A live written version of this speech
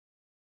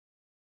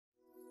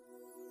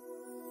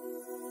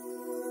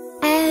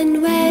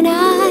when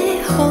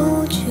I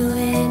hold you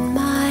in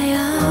my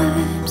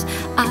arms,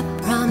 I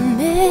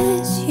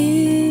promise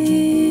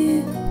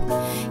you,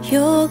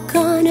 you're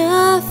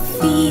gonna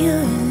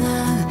feel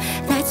love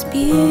that's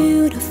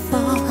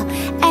beautiful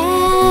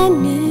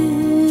and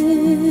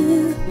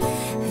new.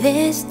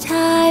 This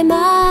time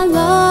I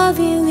love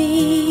you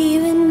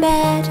even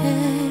better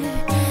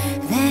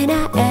than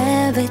I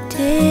ever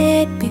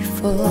did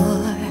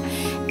before,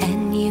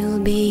 and you'll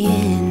be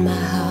in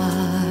my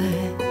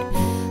heart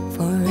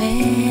forevermore.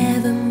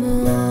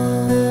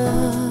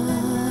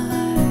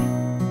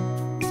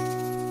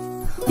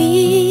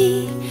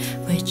 We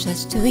were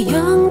just too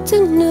young to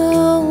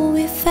know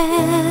we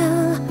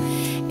fell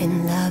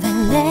in love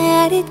and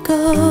let it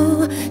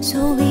go. So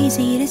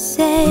easy to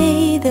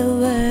say the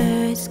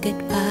words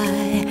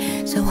goodbye,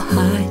 so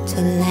hard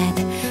to let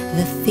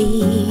the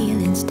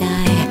feelings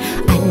die.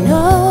 I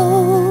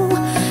know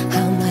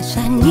how much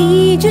I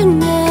need you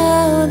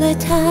now. The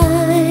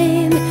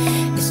time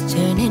is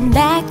turning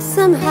back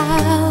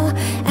somehow.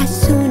 As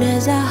soon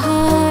as our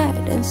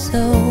heart and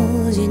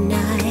souls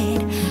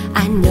unite,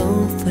 I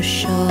know for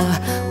sure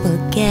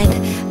we'll get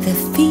the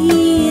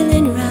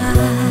feeling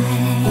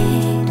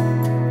right.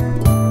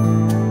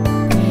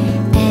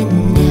 And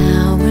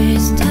now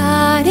we're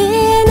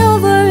starting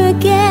over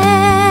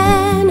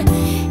again.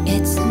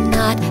 It's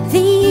not the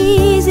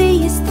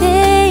easiest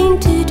thing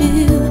to do.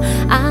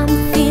 I'm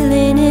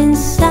feeling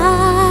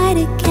inside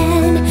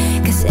again,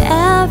 'cause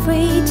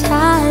every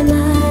time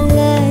I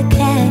look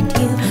at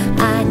you,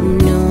 I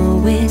know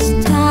we're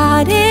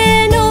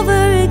starting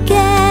over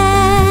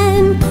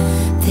again.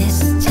 This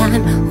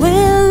time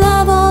we'll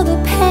love all the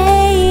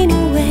pain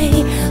away.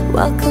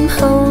 Welcome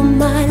home,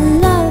 my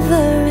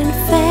lover and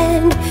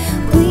friend.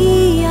 We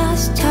are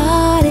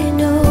starting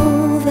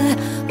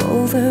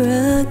over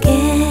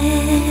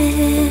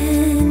again.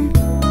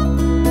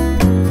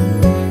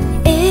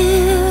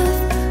 If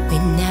we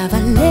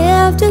never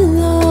lived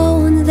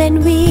alone, then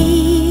we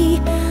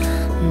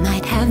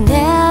might have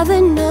never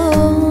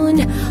known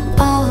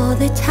all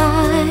the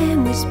time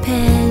we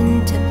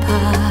spent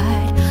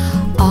apart.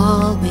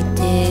 All we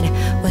did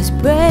was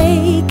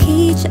break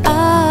each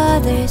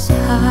other's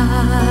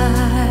heart.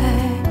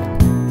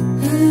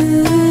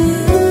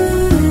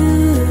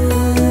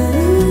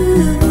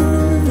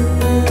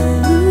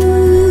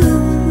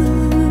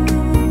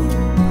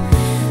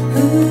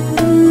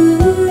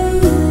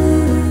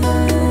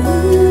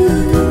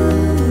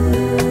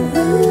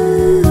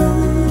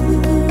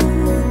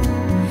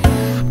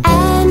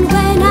 And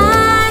when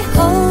I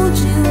hold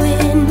you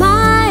in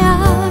my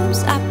arms,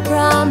 I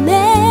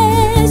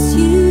promise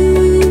you,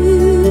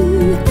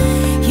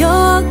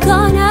 you're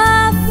gonna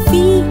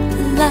feel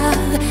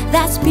love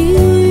that's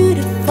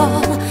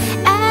beautiful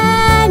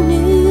and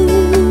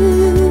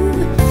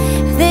new.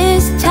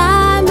 This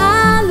time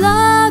I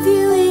love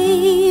you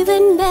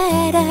even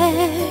better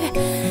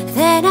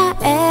than I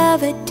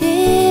ever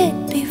did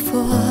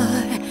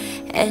before,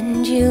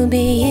 and you'll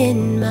be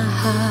in my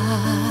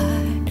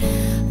heart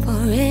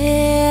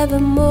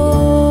forevermore.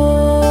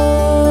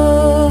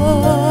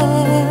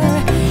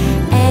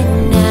 And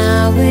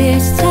now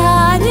we're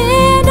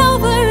starting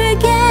over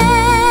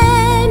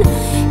again.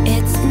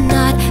 It's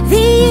not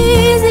the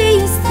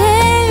easiest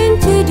thing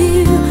to do.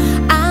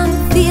 I'm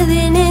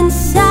feeling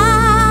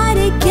inside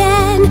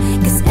again,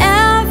 'cause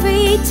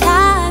every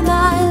time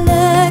I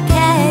look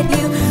at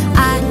you,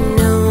 I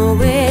know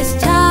we're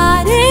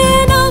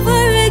starting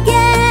over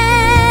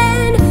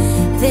again.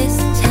 This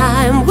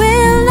time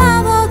we'll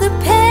love all the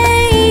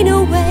pain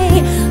away.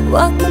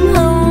 Welcome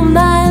home,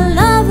 my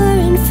lover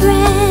and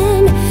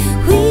friend.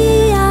 We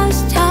are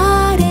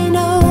starting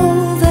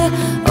over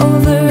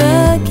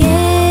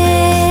again.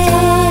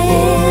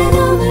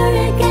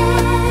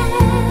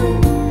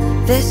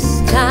 This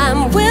time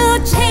we'll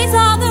chase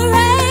all the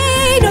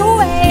rain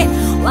away.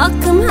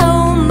 Welcome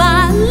home,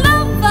 my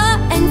lover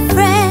and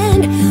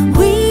friend.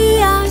 We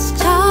are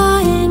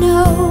starting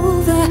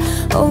over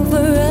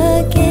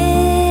again.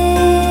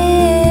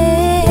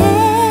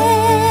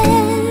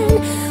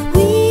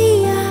 We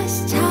are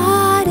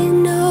starting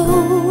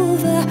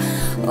over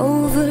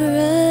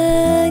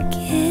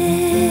again.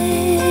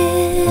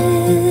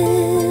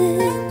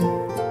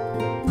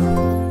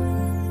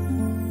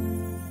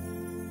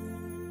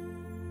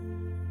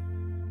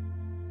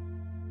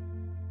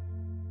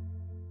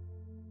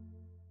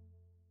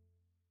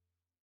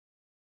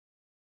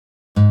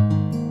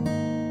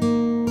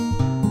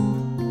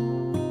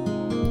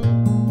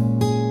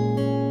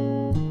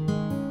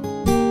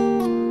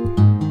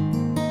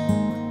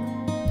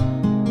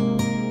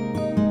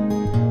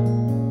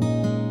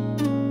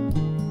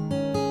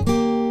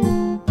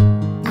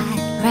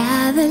 I'd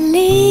rather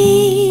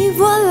leave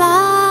while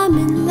I'm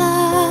in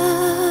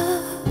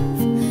love,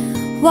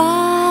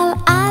 while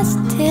I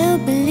still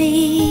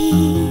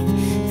believe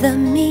the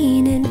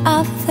meaning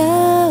of the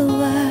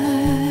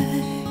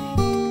word.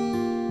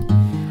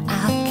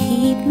 I'll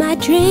keep my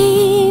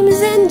dreams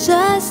and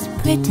just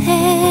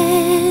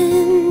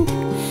pretend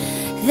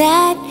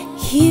that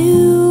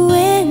you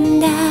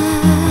and I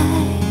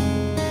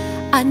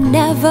are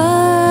never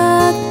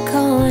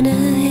gonna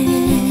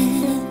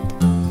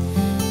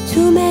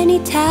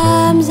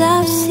times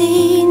I've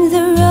seen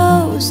the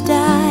rose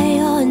die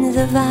on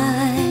the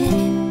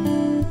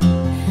vine.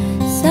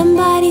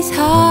 Somebody's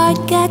heart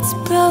gets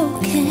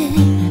broken,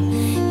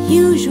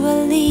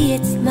 usually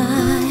it's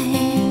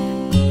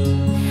mine.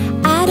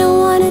 I don't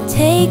wanna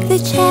take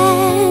the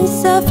chance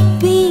of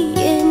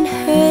being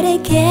hurt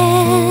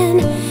again,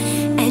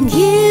 and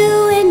you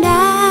and I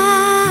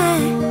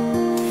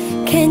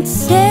can't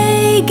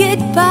say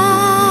goodbye.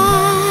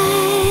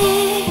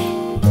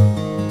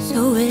 So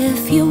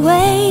if you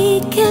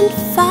wake and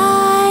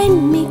find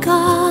me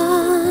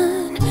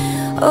gone,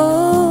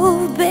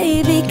 oh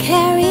baby,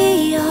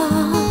 carry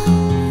on.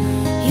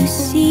 You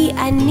see,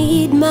 I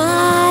need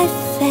my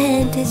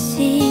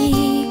fantasy.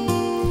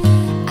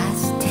 I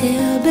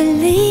still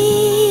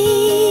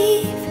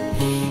believe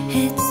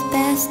it's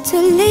best to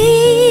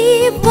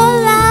leave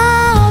while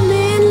I'm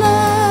in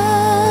love.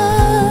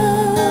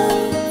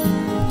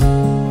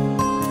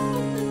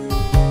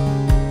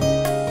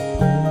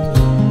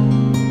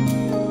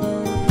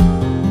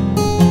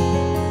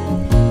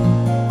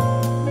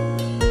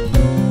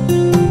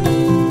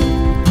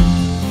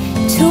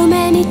 Too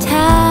many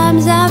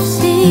times I've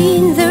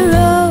seen the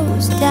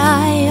rose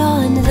die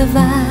on the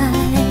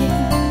vine.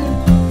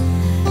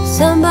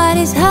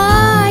 Somebody's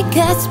heart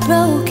gets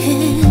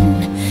broken,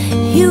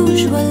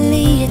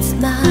 usually it's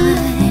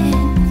mine.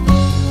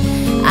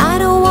 I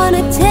don't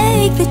wanna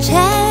take the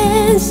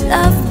chance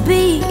of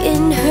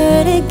being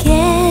hurt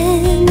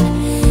again,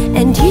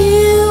 and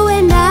you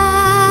and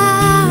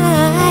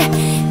I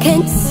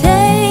can't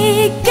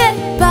say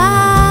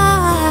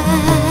goodbye.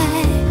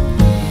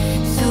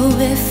 So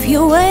if you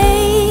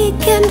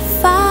wake and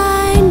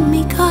find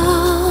me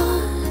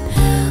gone,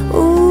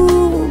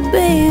 ooh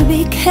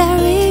baby,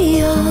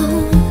 carry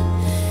on.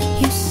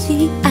 You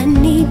see, I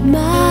need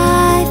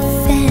my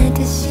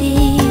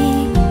fantasy.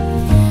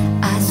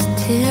 I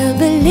still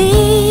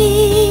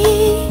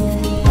believe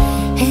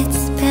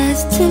it's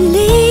best to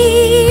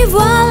leave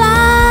while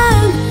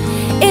I'm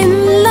in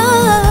love.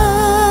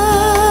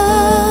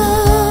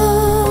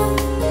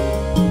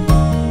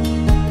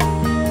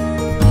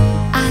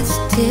 I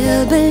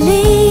still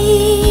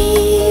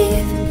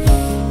believe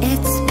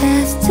it's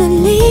best to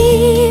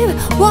leave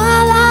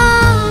while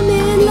I'm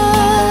in love.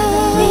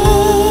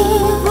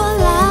 Leave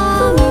while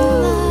I'm in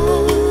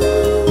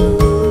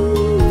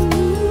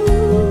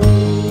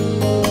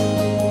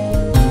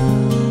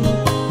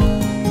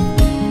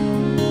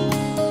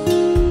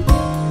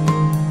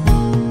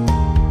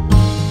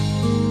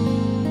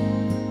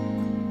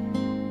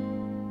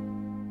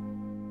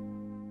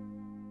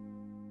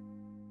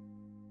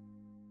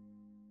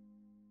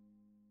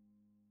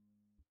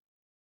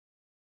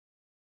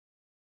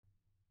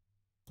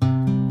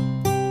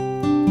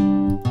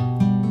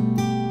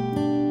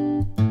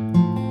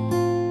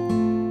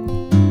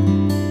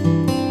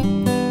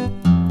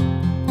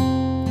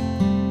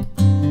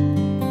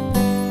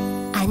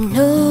I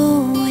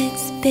know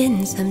it's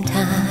been some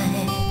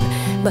time,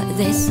 but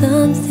there's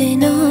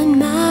something on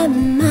my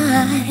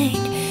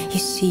mind. You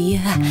see,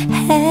 I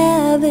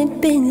haven't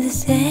been the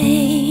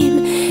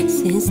same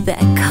since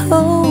that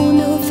cold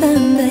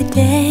November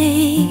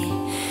day.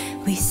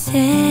 We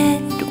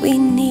said we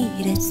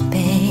needed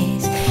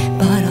space,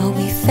 but all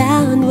we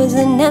found was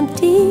an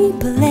empty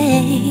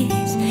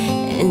place.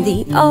 And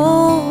the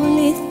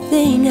only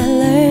thing I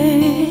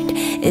learned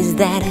is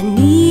that I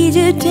need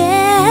you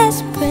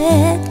desperately.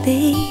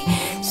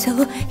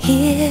 So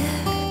here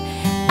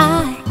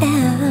I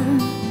am,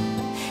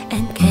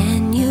 and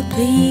can you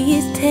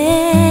please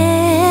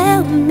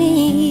tell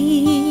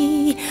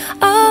me,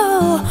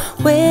 oh,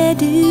 where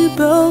do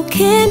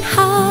broken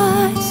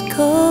hearts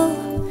go?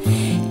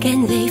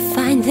 Can they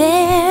find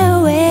their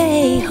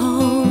way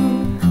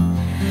home?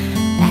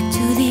 Back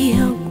to the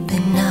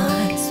open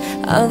arms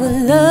of a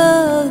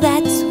love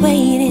that's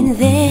waiting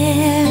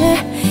there.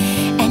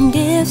 And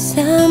if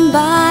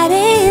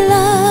somebody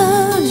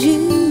loves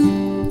you,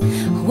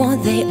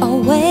 won't they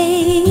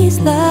always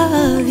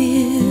love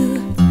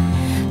you?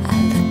 I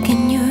look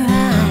in your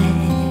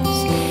eyes,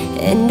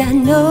 and I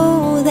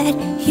know that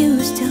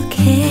you still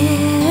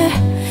care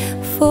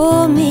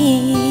for me.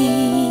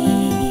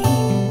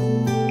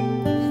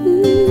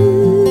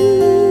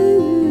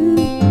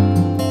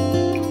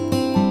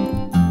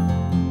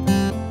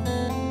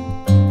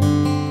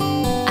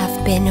 I've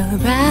been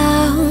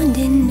around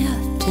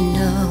enough to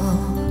know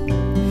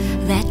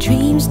that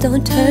dreams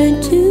don't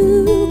turn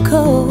to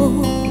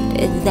cold,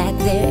 and that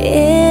there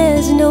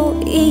is no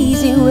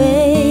easy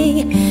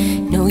way.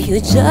 No, you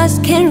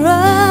just can't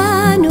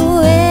run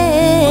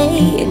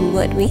away. And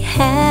what we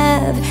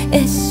have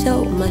is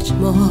so much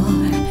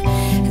more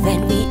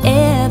than we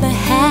ever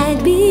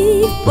had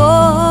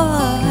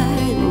before.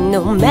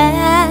 No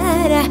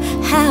matter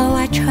how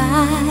I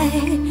try,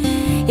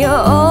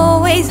 you're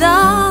always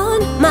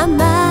on my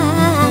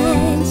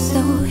mind.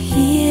 So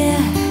here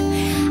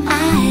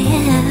I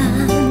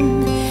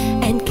am,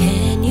 and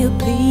can you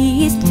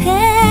please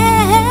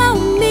tell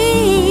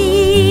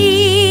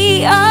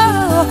me,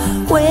 oh,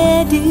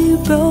 where do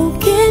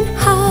broken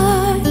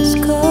hearts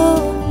go?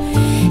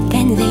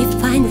 Can they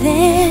find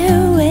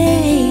their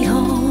way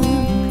home?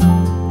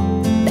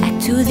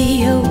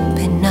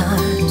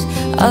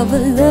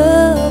 of a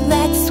love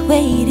that's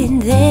waiting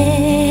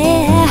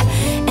there.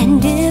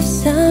 And if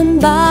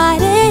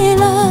somebody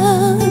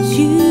loves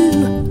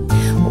you,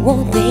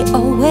 won't they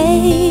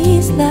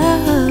always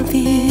love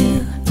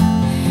you?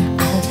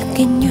 I look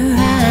in your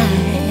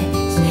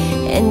eyes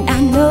and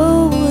I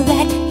know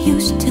that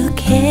you still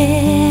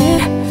care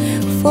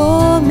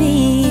for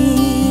me.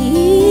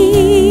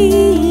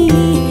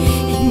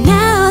 And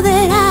now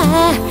that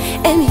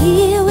I am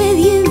here with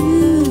you,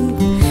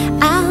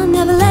 I'll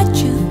never let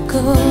you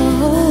go.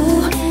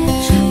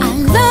 I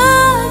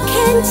look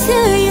into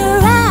your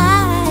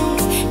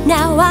eyes,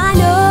 now I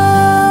know.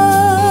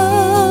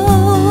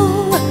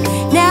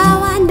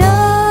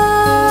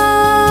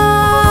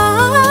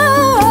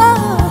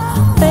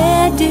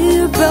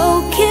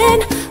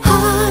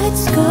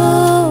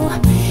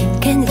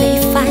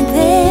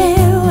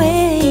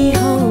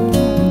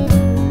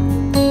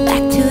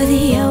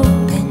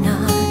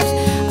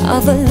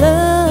 Of a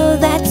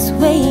love that's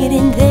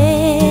waiting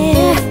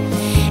there.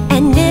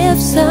 And if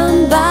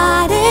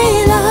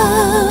somebody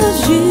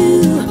loves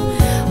you,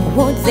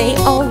 won't they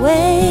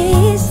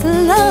always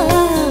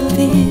love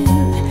you?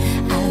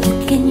 I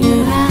look in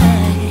your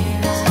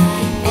eyes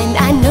and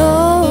I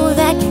know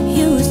that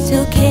you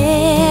still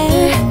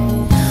care.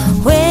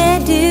 Where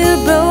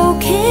do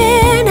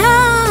broken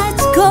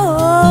hearts go?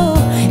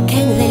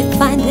 Can they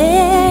find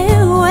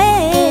their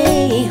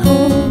way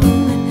home?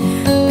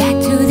 Back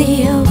to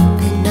the open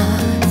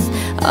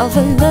of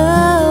a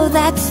love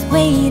that's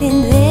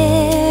waiting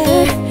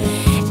there.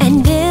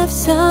 And if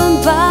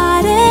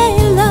somebody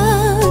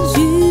loves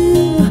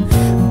you,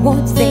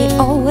 won't they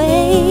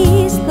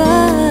always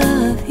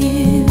love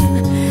you?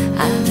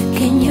 I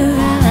look in your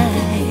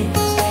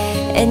eyes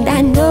and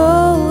I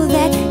know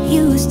that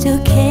you still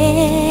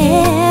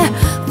care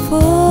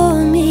for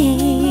me.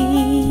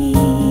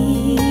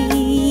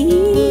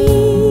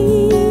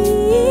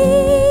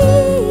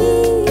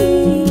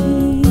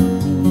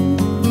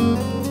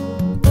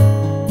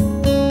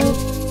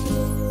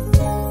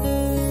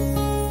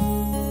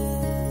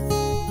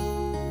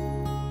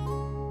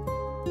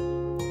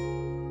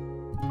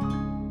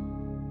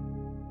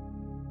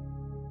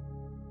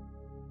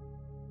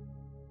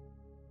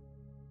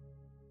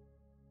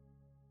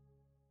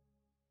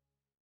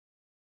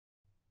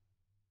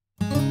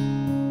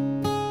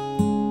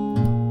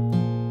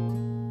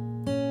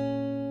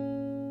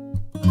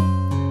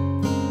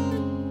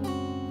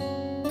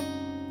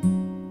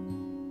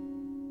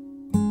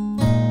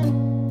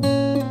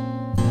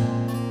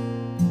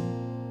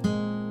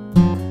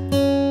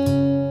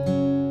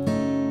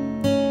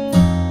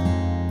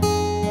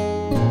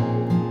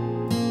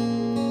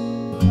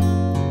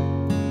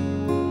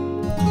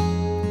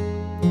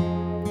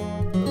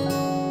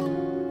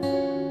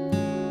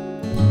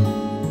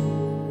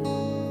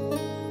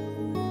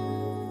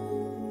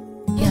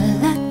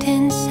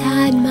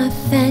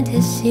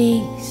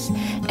 Fantasies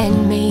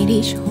and made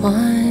each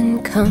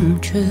one come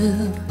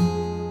true.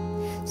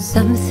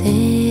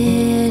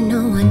 Something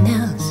no one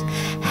else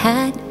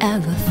had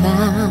ever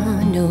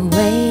found a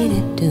way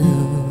to do.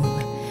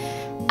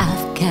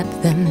 I've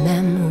kept the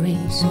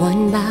memories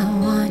one by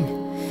one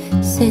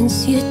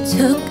since you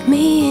took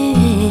me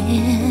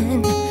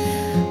in.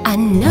 I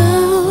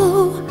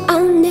know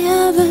I'll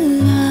never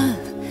love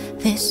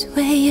this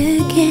way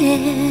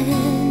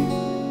again.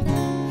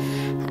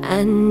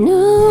 I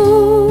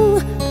know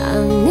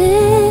I'll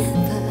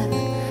never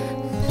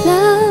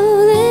love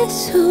this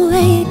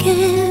way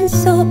again.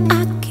 So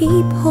I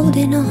keep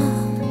holding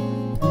on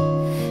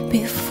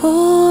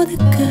before the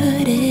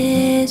good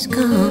is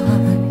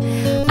gone.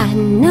 I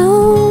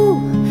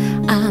know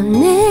I'll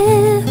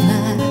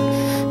never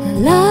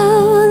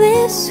love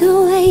this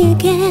way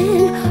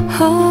again.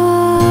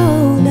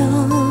 Hold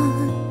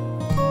on,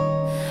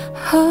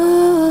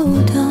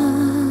 hold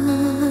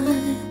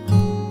on,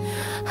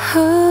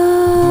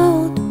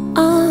 hold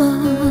on.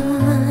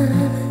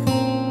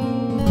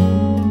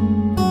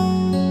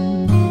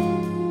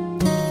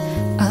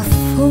 A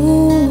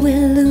fool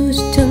will lose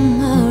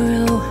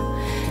tomorrow,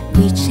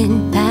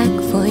 reaching back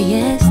for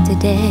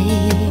yesterday.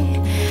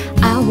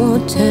 I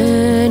won't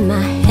turn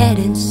my head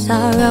in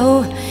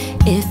sorrow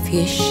if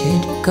you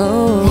should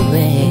go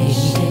away.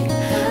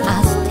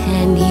 I'll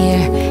stand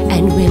here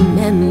and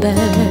remember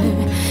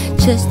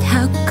just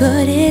how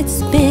good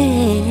it's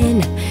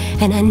been.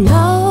 And I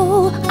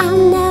know I'll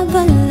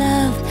never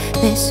love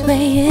this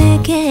way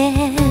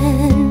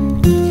again.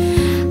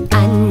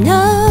 I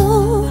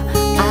know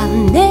I'll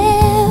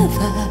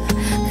never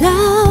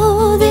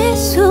love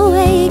this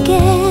way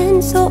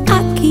again. So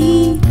I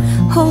keep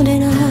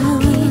holding on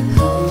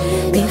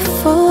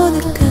before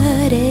the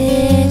good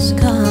is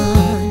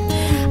gone.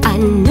 I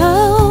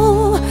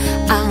know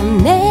I'll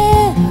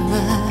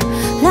never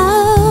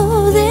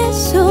love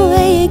this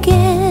way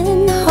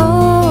again.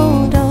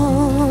 Hold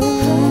on,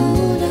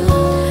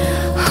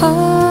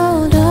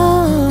 hold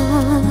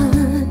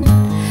on,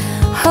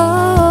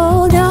 hold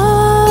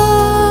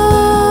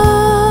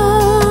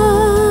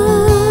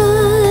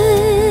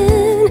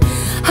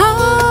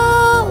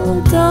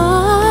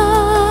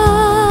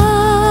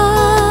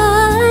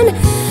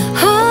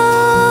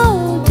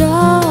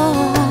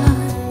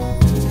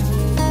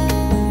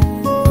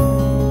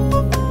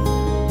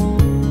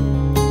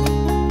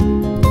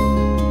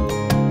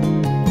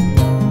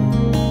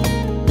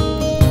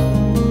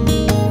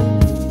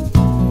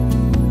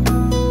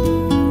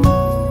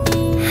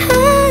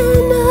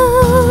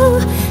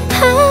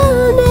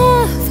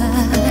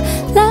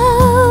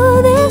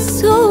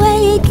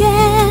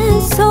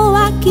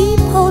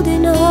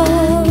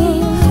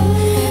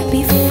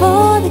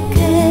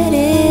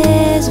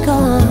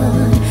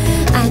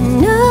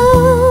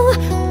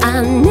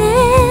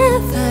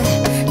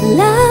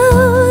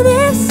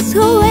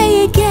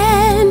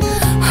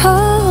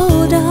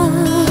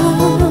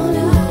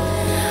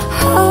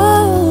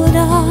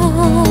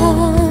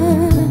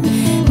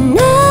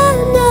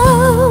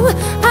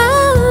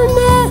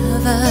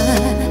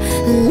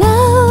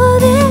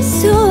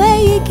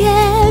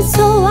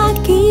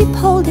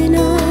holding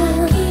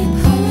on.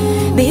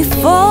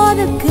 Before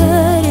the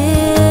good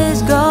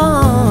is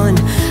gone,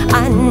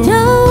 I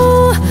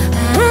know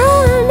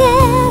I'll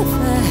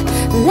never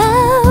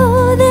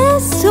love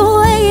this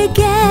way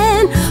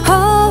again.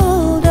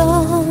 Hold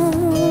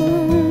on,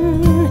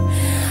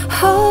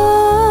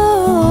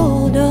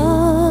 hold on.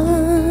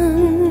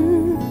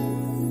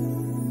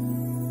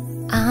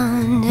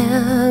 I'll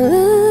never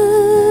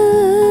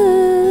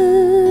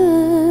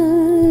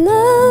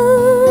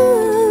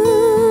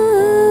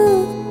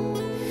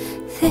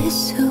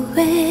this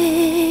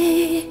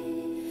way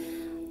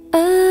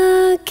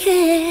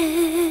again.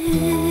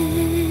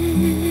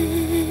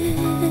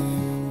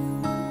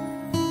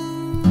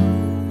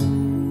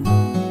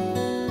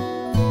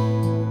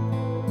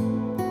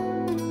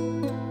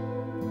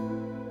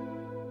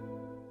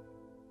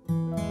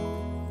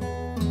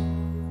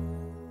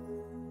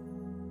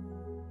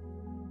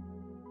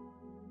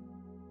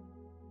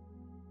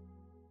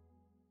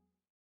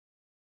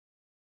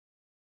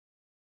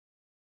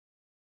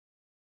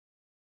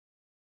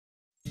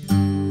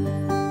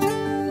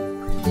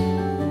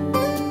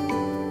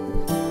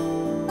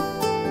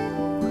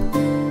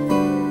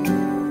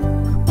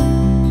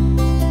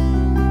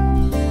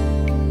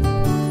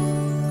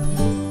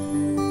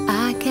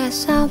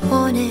 I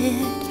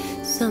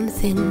wanted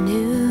something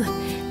new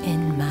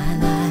in my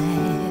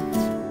life,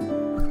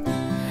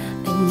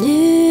 a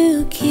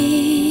new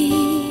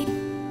key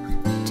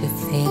to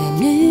fit a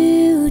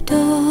new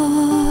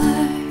door,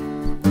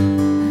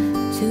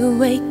 to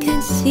wake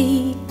and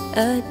see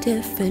a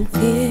different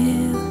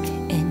view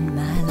in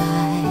my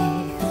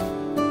life,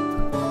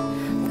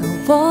 the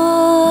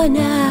one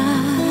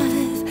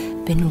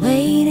I've been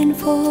waiting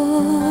for.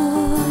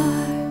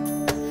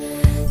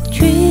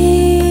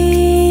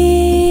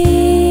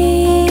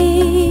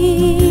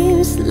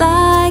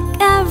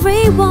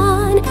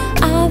 Everyone,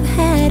 I've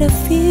had a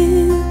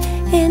few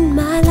in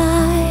my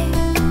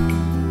life.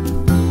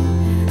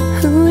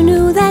 Who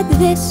knew that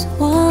this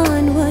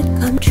one would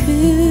come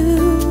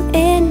true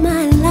in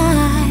my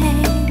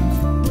life?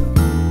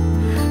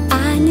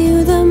 I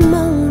knew the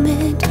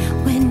moment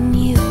when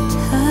you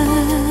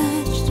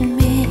touched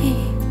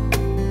me.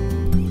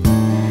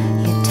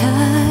 You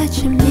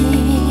touched me.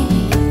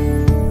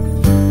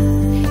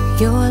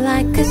 You're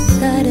like a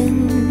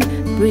sudden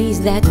breeze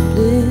that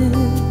blew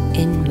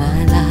in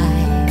my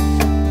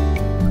life,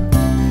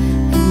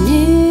 a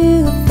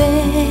new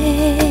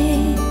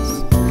face,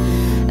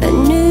 a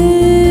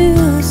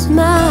new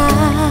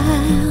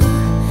smile,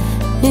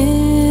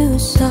 new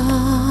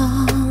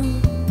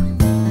song.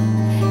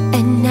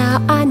 And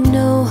now I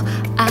know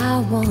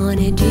I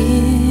wanted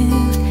you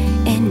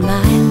in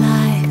my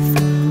life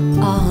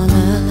all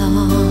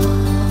along.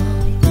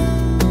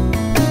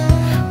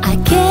 I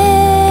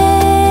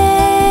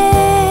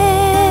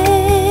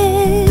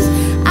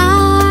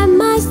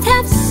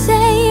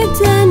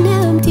an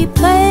empty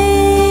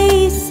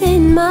place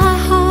in my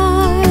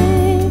heart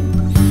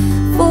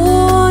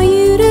for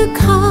you to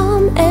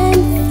come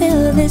and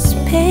fill this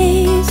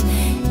space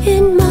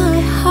in my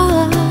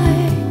heart,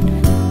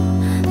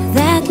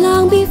 that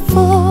long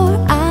before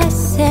I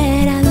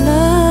said I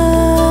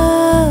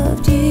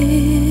loved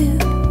you.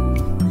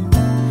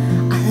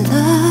 I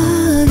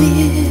love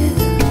you.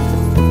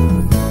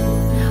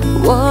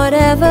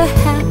 Whatever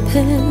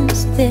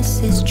happens, this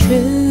is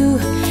true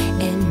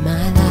in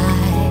my life.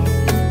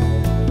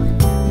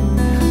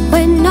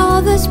 When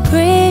all the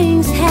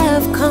springs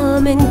have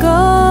come and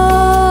gone,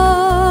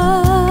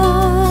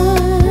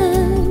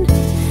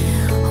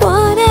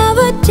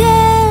 whatever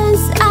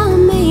dance I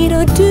made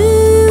or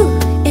do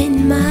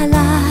in my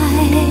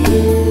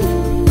life,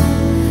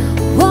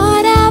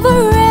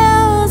 whatever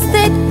else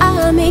that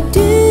I may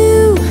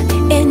do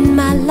in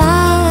my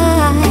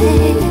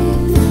life,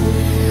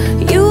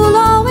 you'll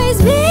always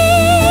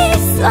be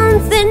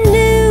something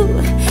new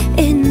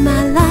in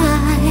my life.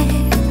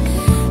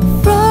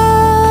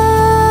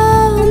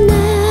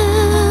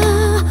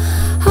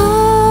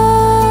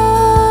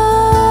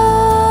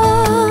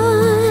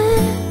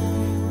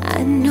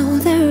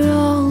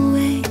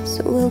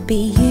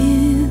 Be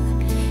you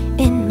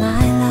in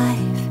my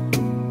life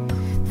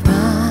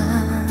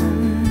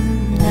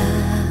from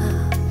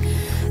now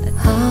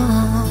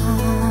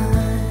on.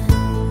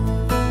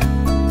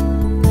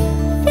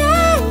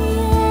 Yeah,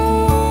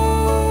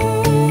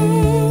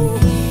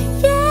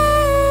 yeah, yeah.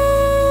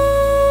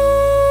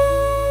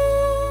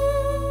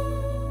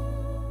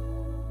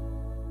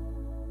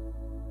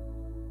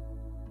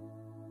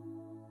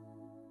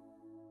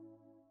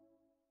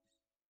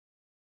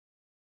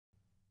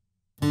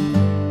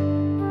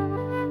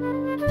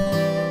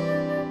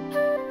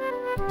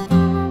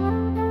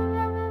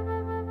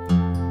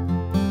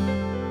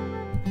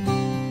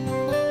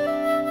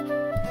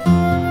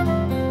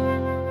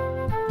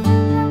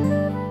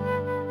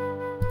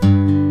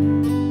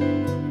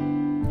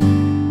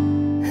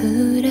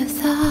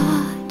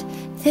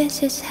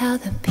 This is how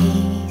the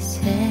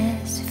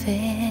pieces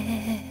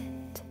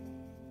fit.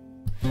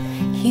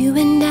 You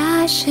and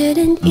I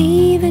shouldn't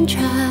even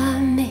try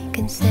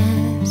making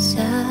sense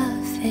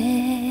of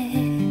it.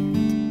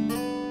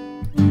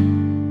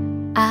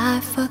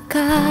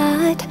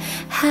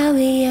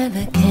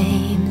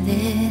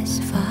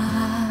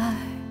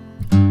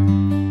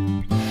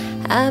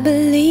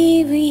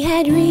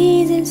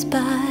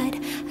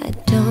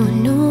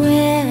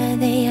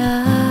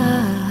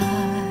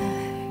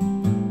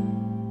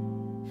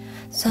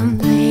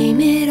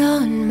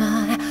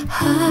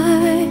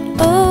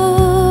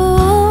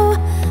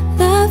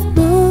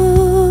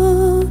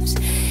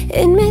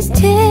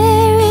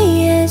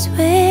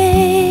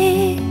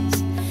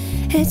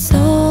 It's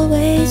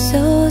always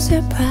so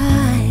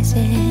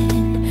surprising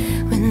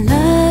when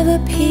love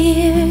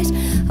appears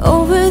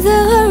over the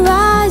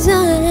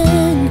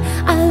horizon.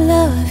 I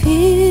love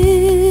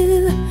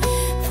you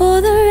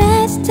for the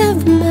rest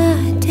of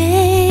my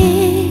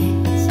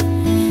days,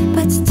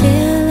 but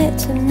still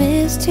it's a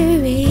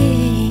mystery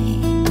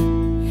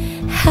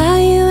how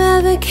you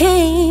ever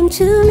came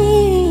to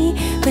me,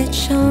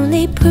 which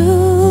only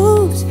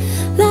proves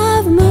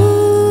love moves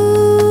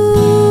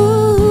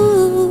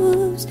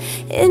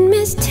in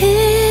mysterious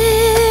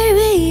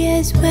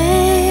ways.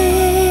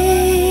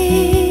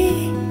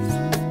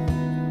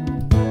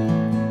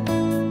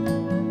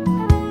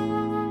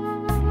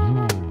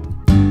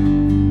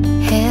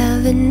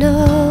 Heaven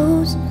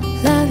knows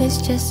love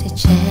is just a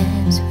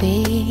chance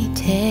we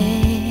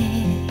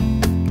take.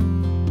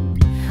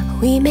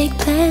 We make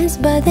plans,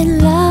 but then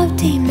love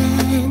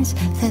demands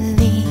the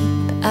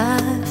leap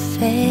of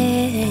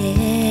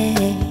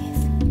faith.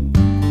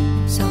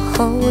 So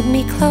hold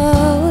me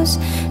close,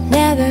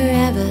 never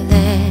ever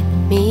let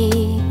me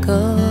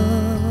go.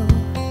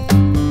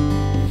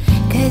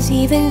 'Cause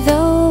even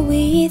though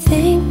we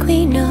think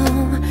we know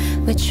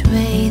which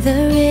way the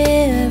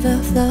river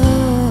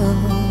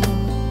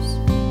flows,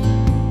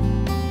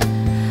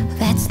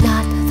 that's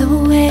not the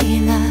way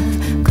love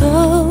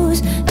goes.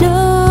 No,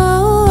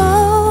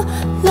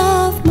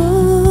 love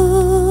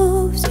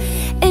moves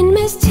in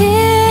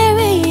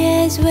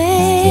mysterious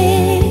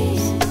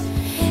ways.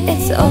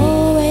 It's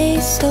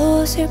always so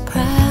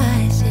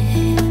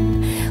surprising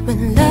when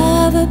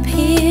love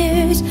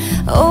appears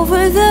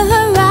over the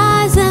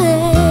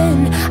horizon.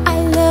 I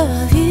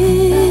love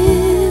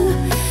you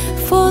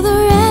for the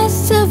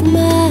rest of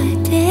my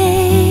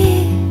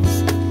days.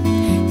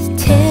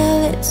 Still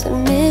it's a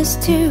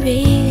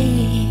mystery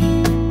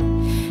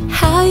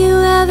how you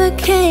ever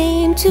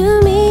came to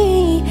me,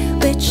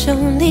 which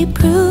only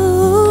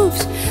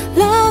proves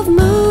love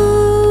moves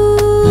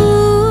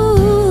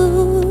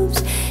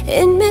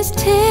in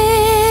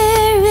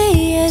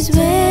mysterious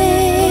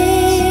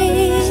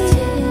ways.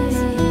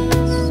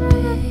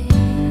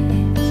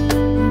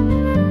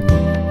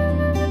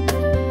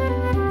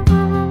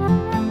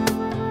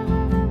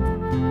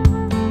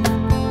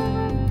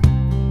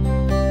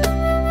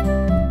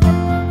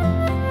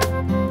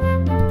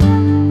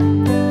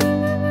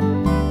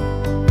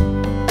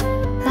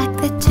 Like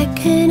the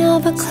ticking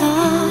of a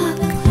clock,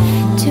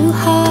 two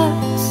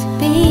hearts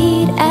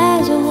beat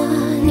as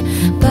one,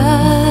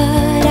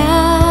 but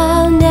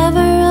I'll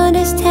never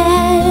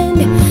understand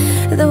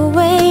the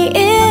way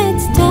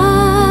it's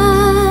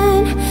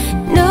done.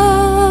 No,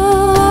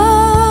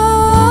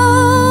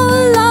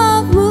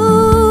 love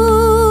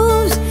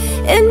moves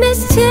in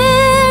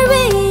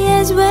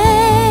mysterious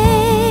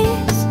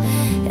ways.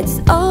 It's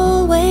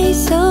always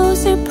so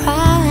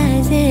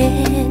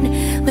surprising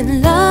when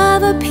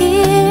love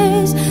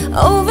appears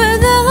over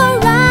the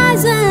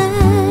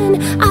horizon.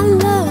 I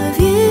love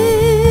you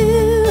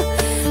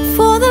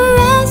for the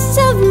rest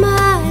of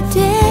my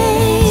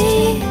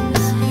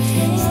days.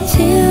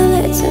 Still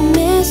it's a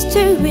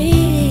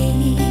mystery,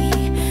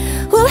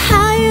 well,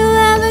 how you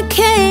ever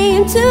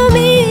came to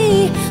me,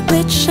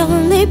 which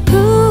only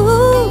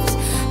proves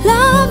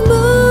love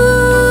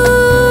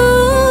moves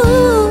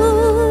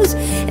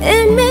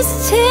in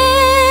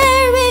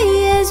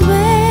mysterious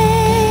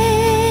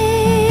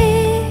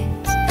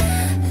ways.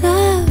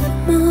 Love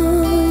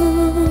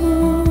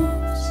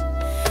moves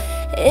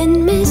in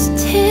mysterious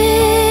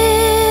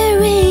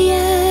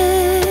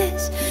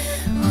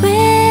ways.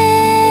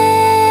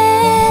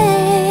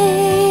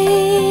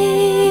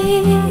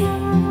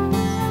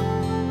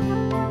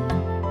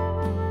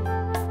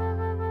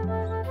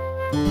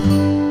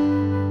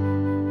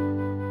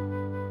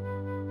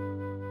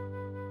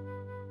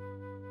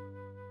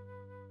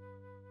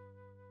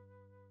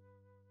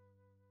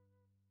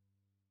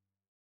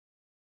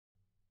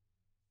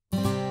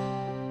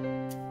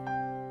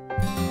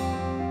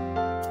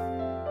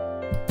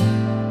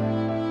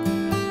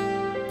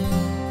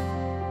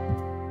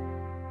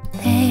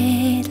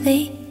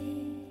 Lately,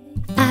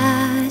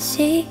 I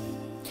see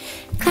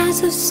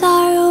clouds of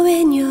sorrow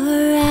in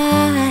your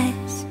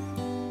eyes,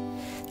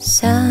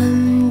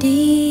 some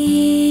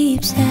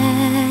deep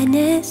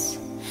sadness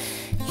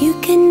you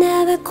can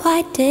never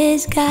quite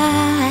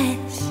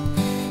disguise.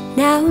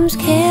 Now I'm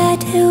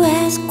scared to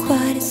ask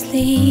what it's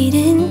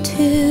leading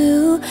to,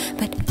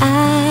 but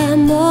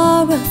I'm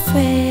more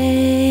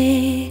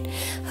afraid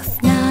of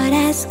not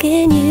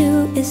asking you.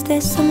 Is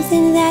there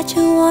something that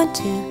you want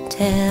to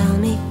tell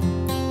me?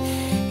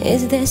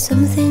 Is there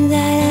something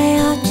that I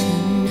ought to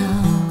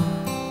know?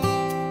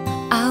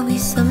 Are we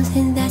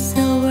something that's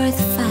still worth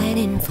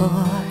fighting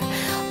for?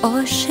 Or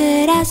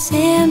should I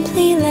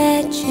simply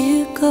let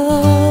you go?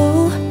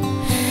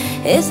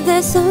 Is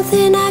there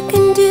something I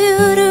can do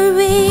to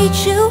reach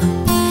you?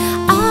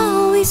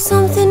 Are we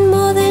something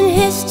more than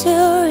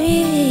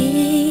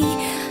history?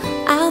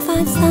 I'll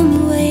find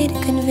some way to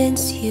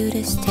convince you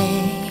to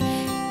stay,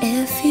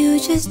 if you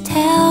just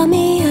tell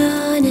me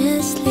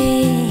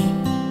honestly.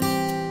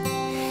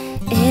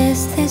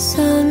 Is there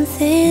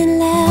something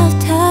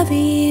left of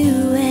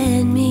you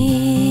and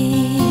me?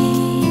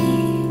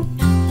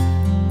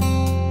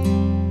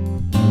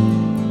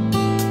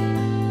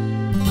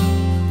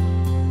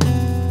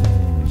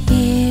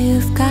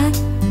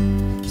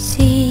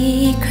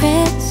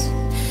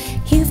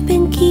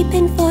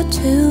 for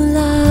too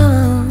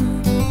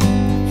long,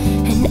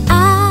 and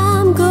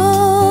I'm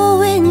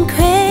going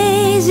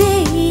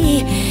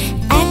crazy,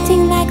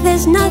 acting like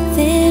there's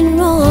nothing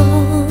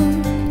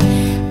wrong.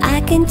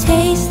 I can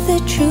taste the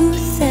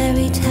truth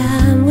every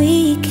time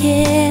we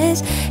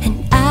kiss, and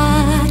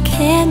I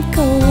can't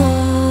go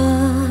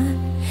on,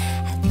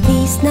 at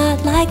least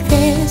not like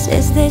this.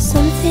 Is there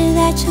something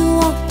that you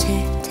want to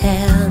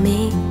tell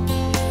me?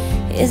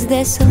 Is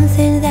there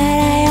something that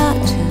I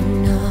ought to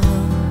know?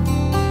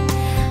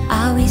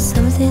 Are we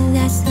something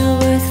that's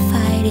not worth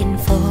fighting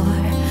for?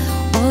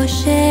 Or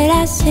should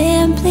I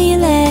simply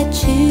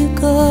let you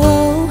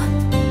go?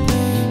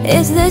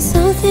 Is there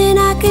something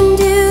I can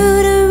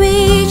do to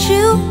reach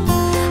you?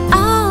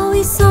 Are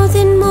we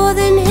something more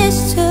than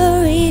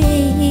history?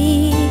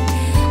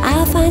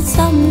 I'll find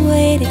some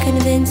way to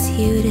convince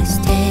you to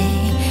stay,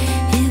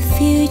 if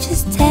you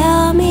just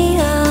tell me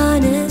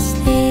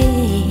honestly.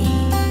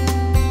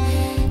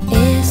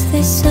 Is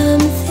there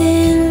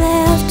something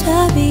left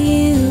of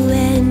you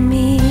and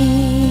me?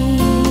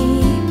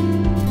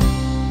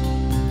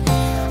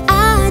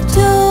 I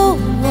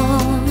don't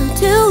want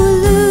to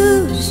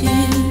lose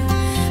you,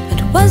 but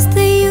what's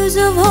the use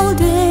of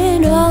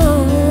holding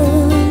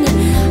on?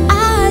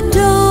 I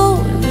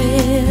don't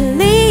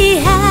really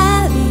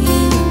have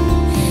you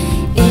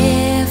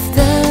if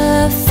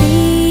the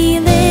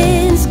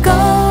feeling's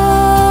gone.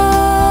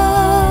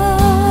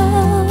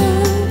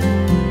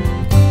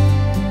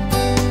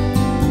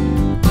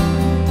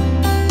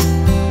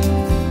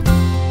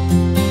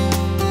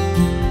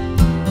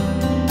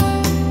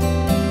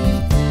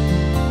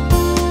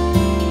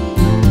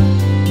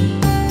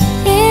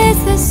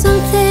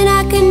 Something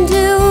I can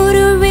do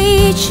to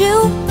reach you?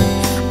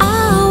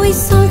 Are we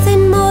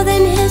something more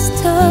than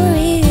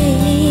history?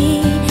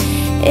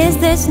 Is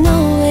there's no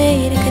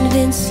way to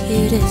convince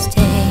you to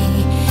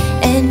stay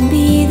and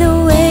be the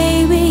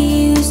way we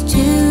used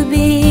to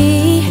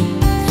be?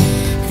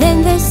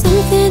 Then there's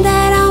something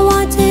that I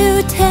want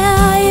to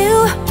tell you,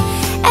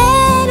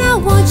 and I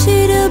want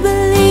you to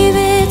believe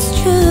it's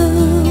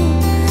true.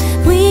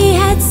 We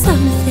had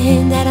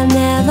something that I'll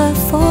never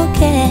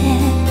forget,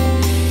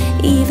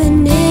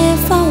 even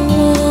if I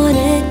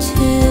wanted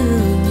to,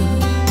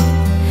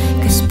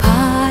 'cause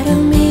part of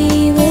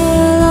me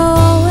will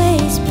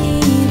always be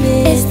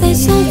with you. Is there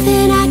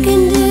something I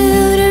can do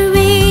to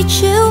reach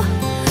you?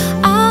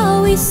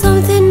 Are we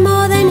something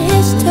more than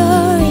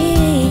history?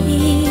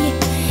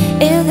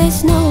 If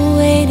there's no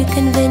way to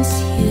convince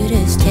you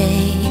to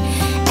stay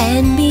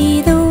and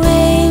be the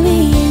way we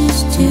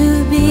used to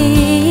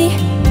be,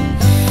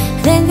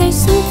 then there's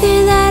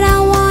something that I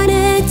want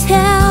to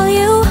tell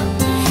you,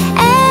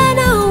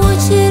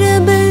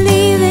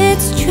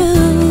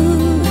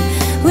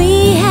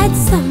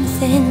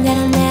 something that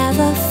I'll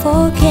never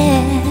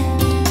forget,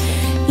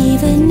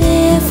 even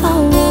if I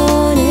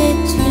wanted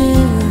to,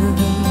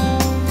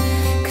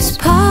 'cause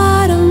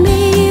part of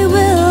me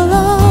will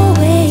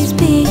always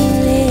be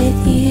with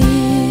you,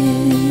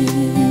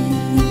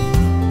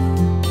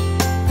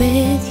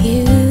 with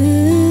you,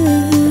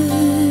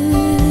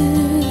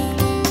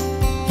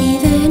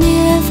 even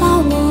if I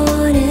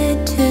wanted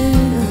to,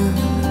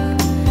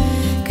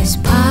 'cause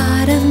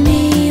part of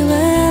me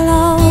will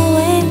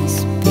always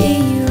be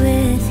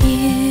with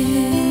you.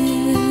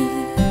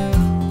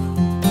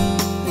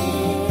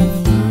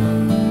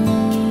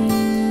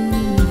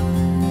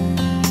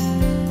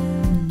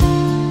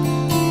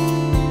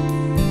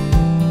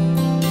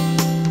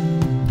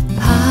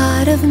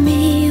 Part of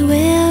me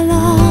will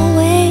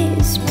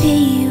always be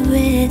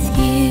with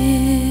you.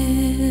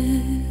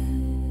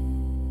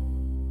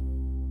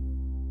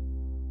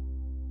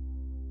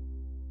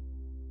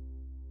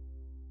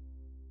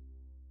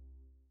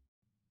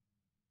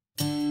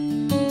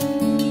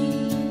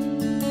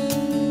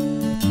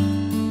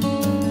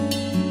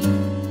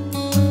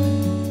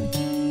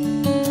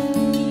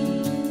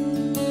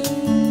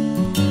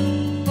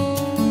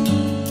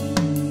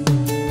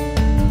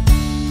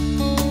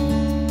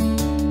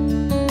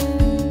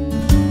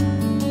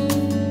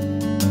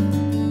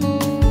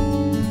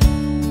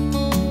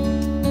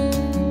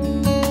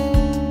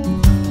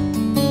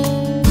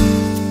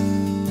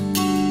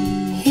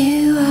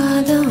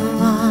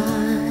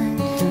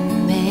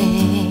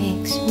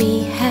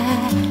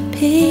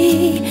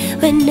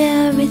 When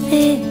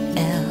everything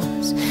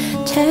else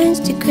turns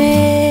to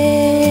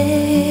gray,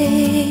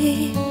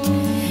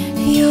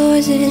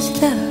 yours is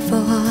the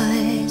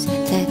voice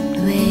that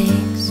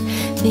wakes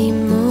me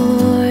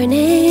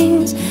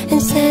mornings and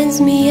sends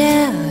me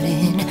out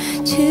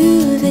into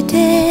the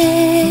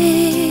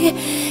day.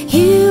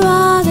 You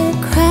are the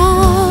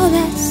crowd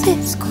that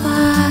sits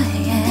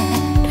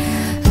quiet,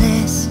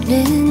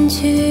 listening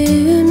to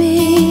me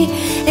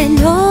and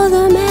all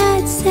the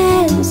mad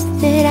sense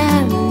that I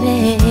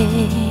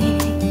make.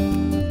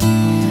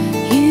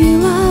 You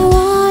are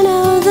one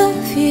of the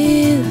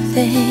few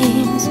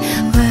things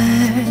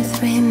worth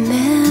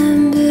remembering.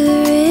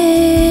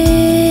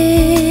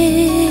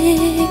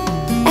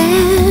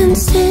 And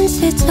since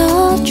it's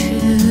all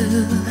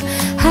true,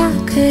 how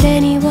could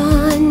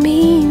anyone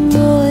mean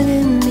more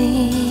than me?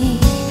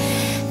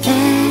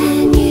 That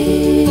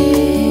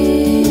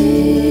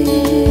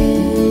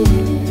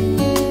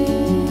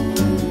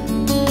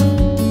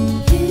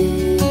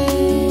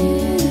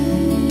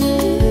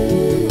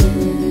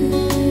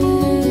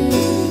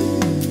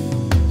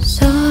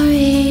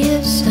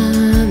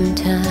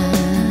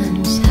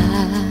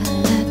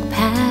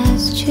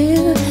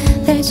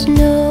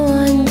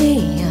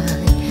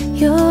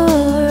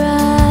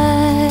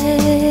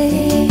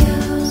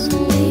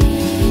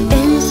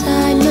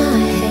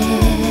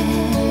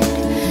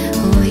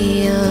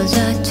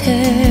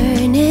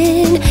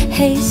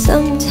Hey,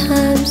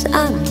 sometimes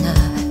I'm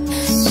not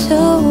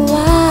so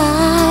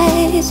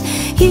wise.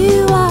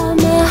 You are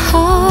my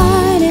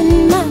heart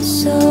and my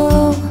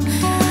soul,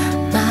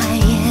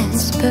 my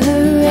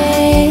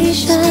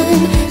inspiration,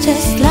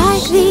 just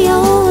like the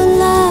old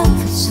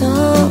love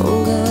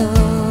song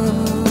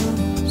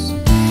goes.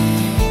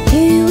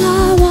 You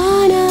are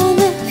one of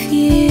the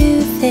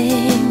few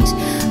things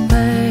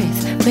worth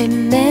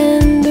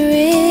remembering.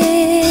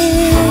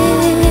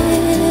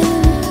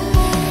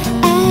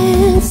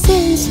 And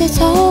since it's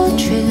all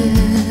true,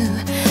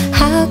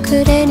 how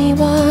could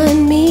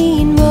anyone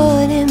mean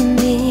more to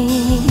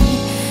me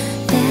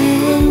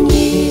than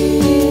you?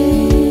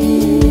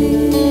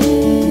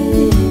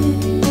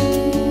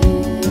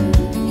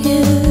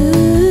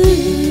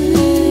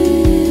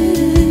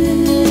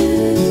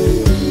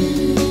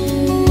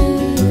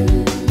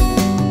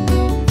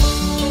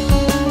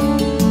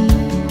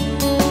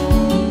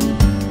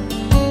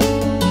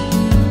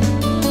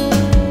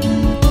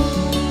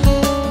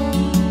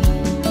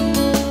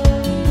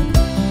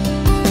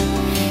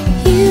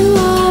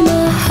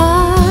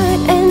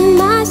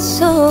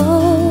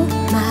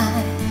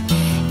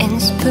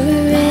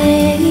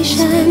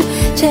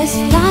 Just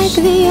like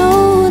the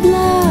old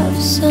love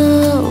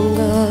song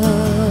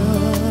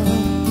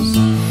goes.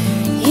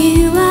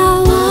 You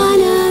are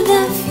one of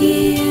the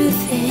few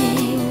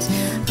things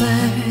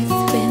worth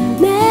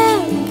remembering.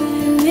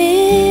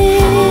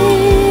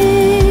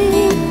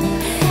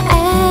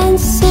 And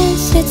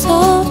since it's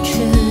all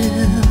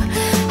true,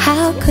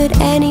 how could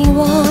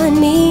anyone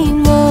mean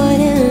more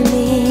to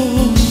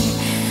me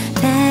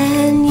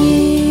than you?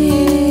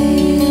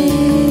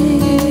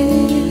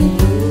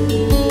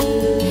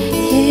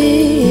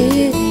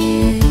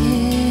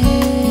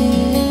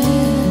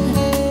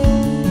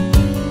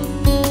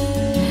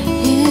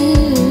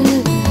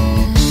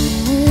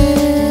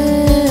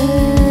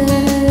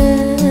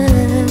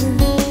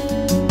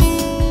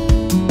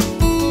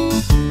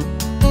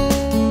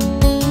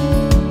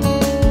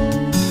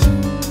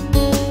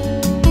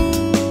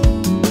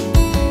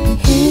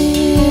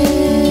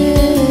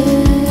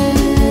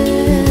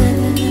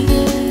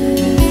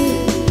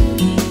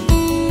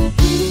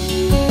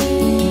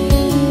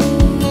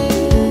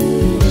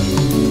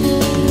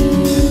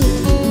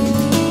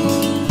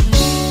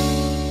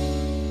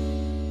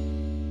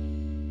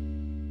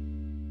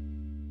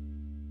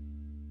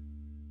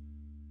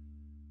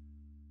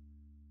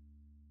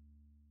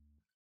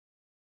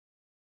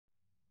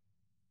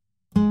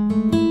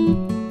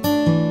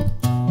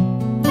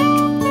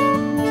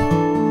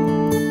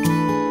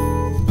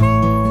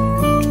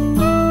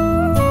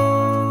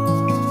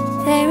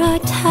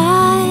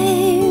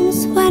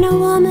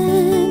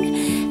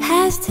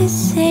 To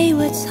say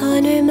what's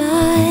on her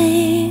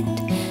mind,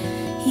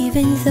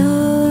 even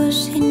though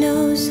she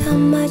knows how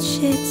much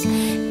it's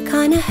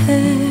gonna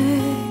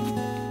hurt.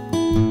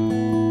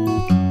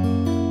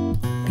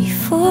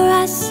 Before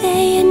I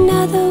say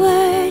another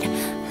word,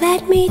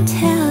 let me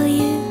tell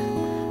you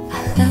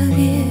I love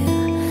you.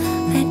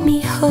 Let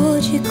me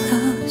hold you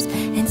close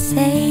and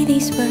say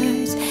these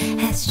words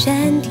as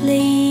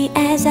gently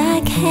as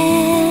I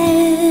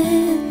can.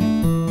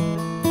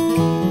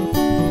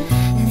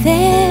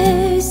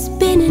 There's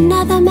been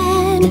another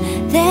man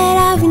that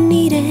I've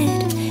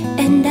needed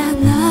and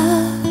I've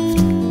loved,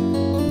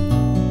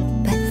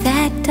 but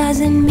that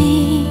doesn't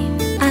mean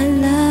I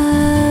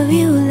love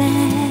you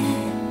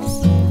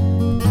less.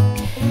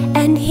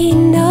 And he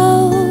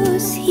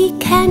knows he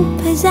can't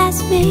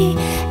possess me,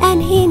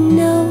 and he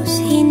knows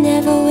he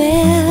never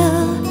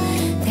will.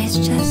 There's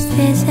just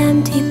this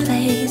empty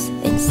place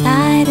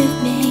inside of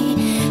me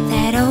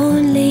that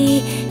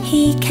only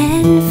he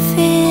can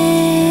fill.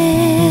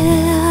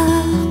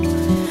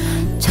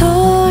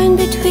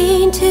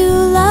 Between two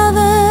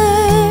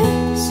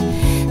lovers,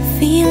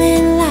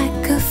 feeling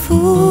like a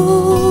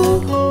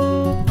fool.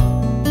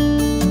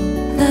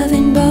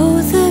 Loving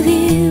both of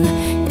you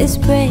is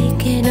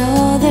breaking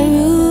all the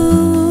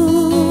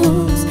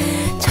rules.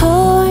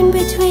 Torn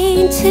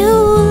between two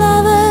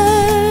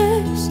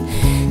lovers,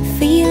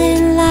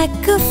 feeling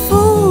like a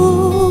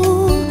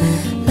fool.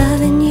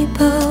 Loving you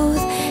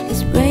both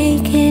is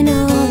breaking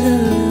all the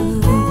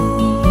rules.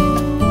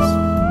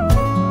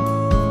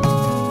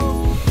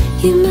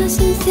 You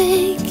mustn't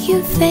think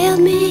you failed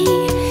me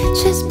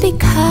just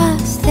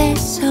because there's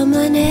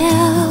someone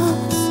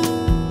else.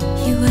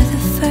 You were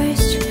the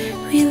first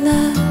real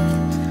love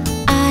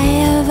I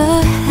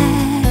ever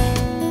had,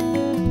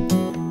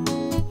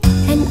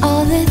 and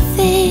all the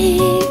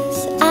things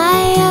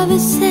I ever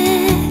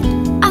said,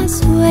 I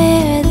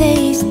swear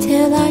they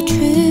still are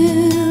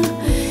true.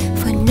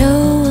 For no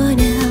one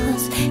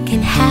else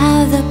can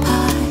have the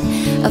part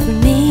of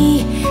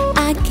me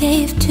I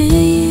gave to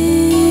you.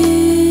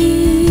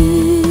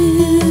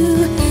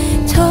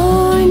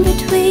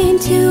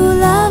 Two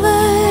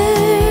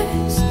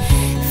lovers,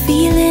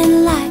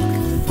 feeling like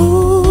a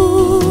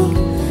fool.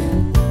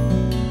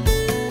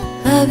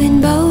 Loving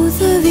both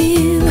of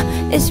you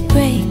is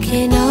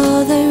breaking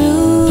all the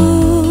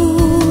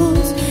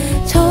rules.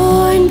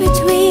 Torn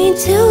between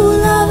two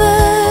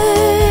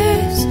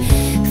lovers,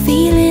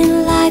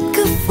 feeling like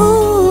a fool.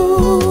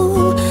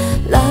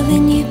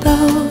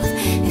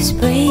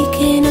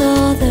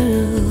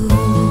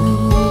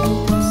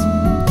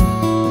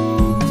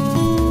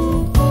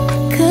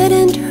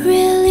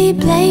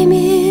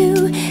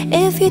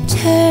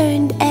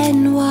 turned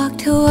and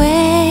walked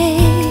away.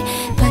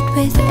 But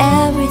with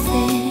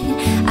everything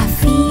I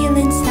feel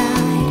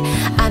inside,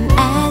 I'm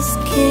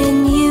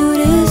asking you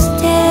to stay.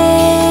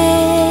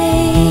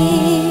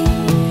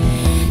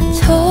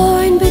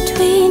 Torn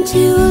between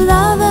two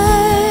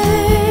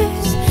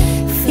lovers,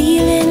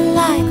 feeling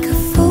like a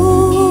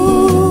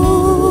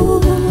fool.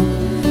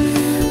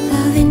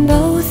 Loving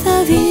both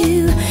of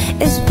you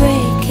is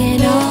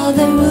breaking all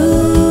the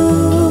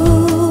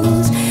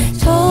rules.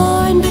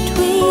 Torn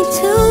between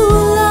two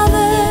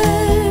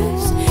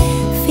lovers,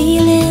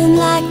 feeling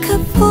like a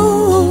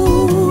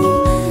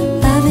fool.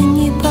 Loving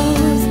you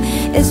both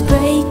is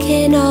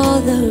breaking all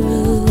the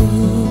rules.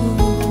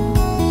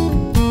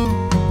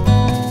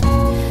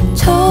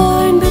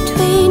 Torn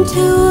between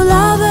two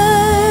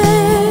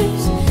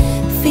lovers,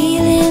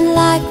 feeling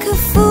like a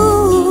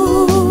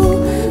fool.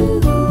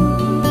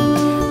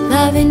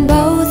 Loving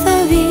both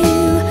of you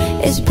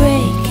is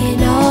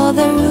breaking all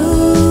the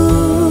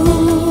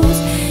rules.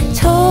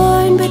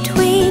 Torn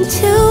between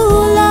two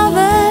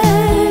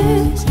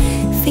lovers,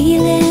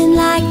 feeling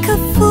like a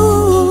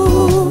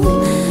fool.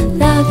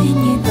 Loving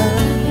you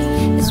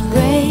both is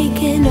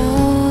breaking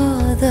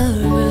all the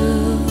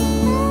rules.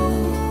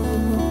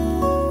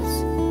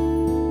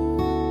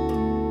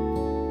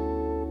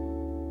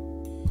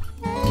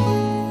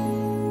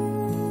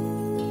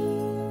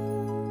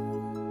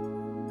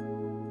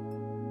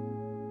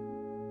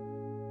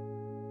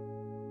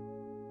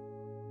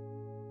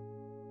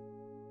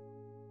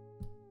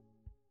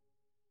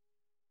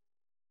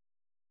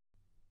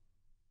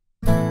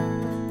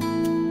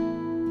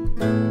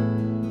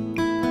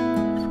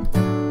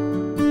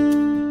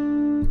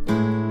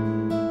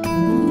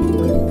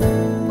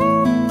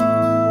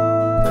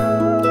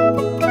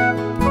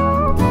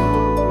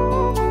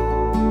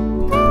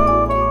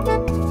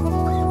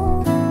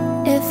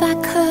 If I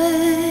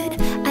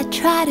could, I'd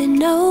try to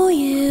know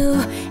you,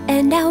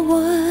 and I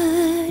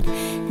would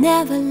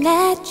never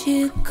let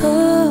you go.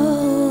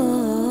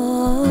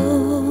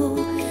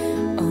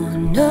 Oh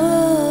no.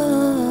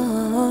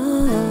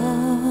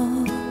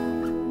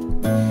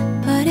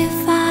 But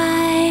if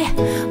I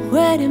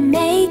were to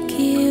make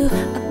you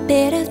a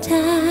bit of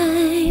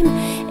time,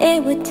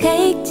 it would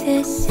take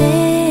to say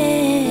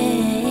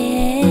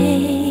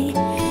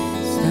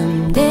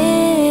someday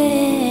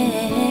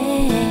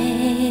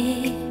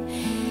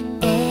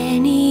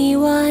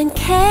anyone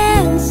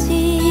can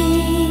see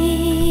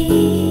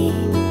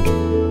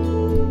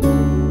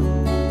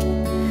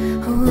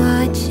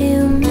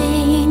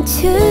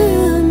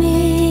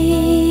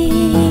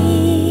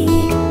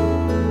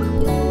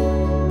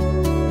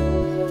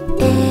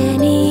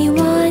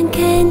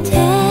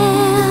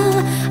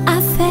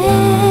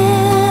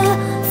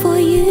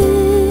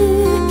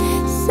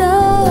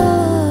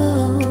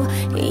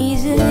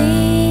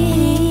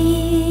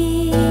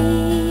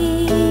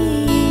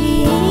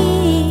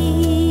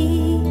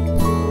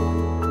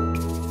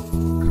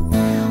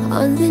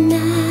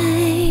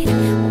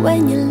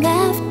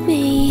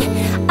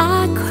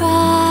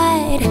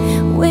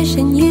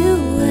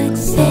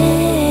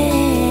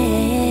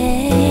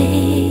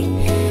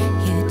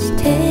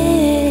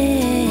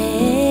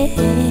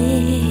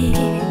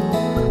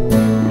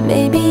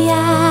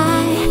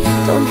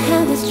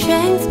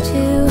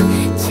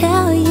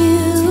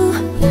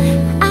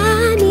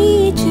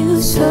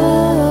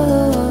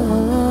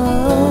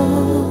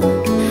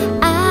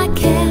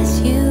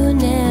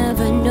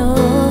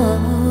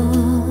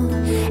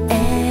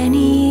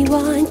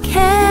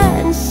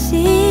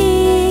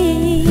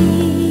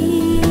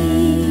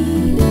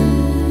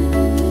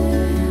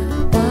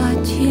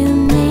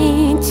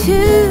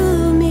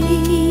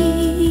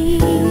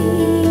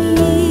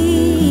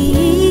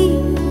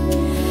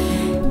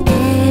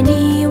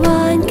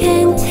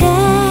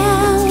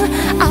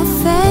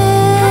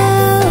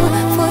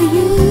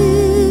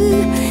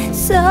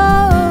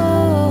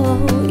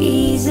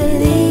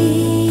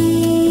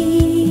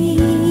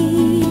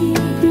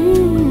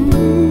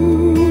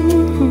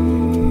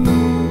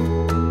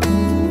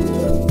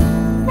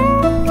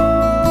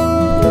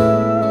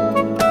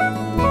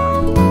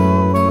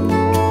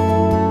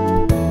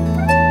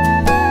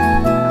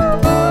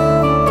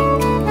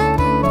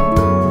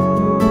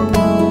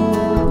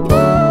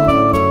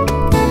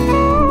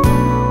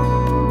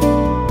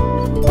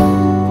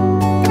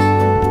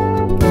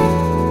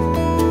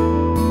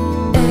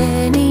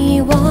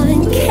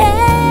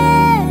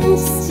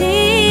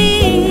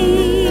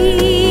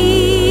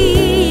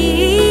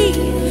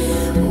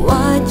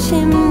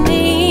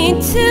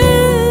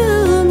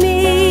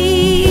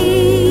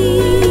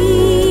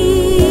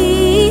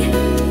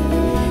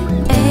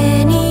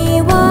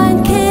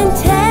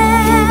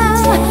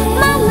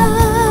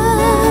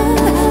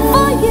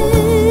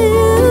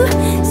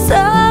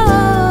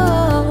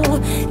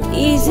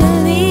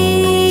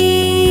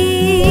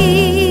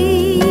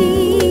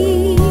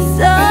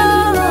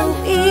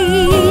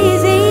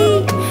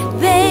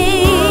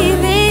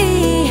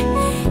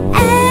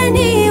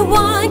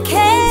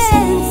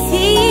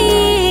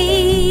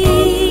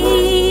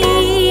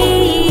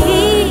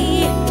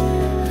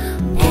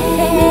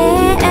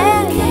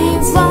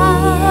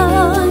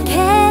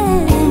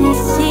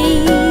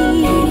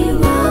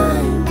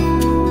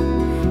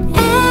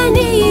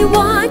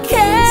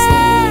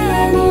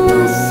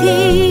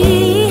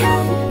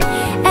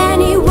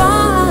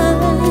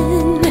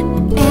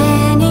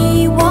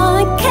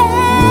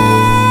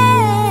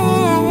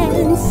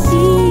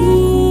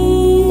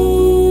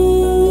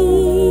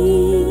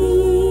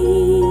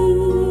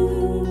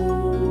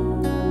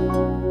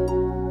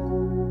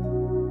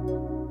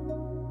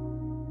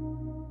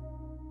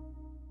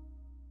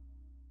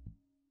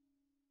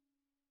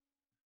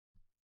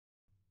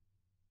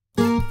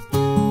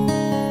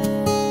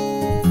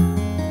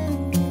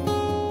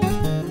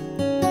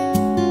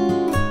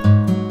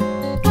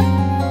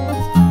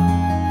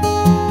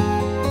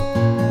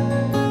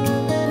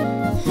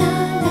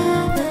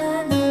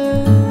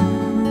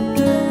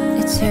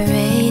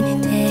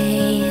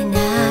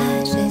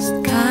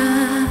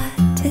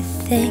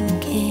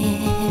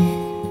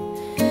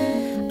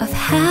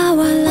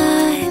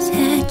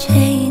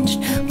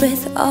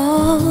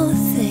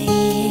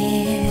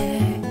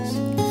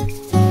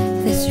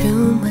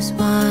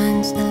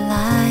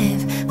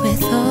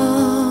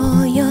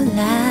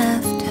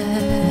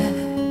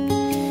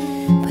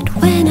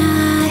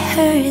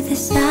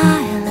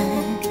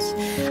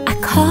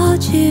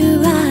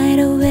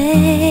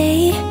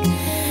say.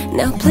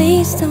 Now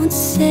please don't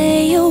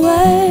say a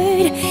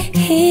word,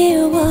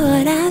 hear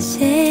what I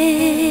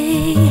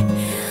say.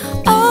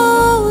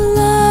 Oh,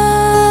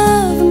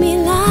 love me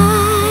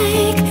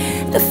like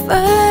the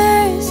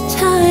first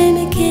time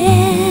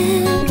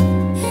again.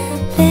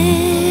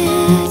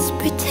 Let's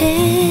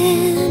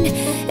pretend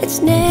it's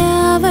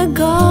never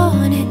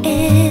gonna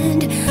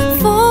end.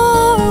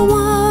 For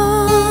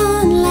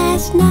one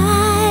last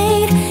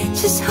night,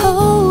 just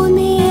hold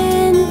me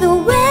in the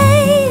way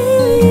you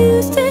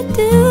used to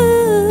do.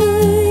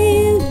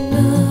 You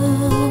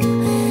know,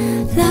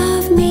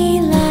 love me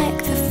like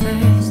the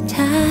first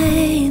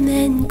time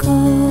and go.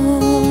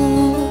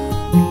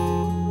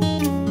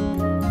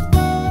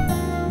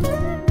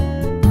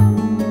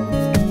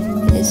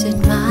 Is it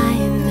my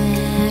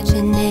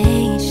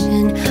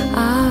imagination?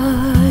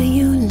 Are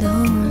you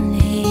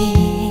lonely?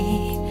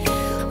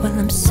 Well,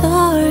 I'm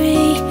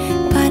sorry,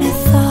 but I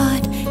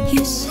thought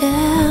you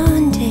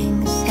sounding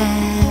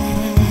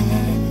sad.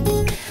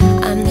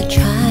 I'm not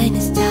trying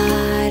to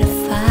start a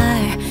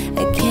fire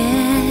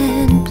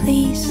again,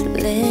 please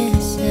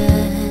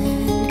listen.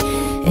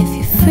 If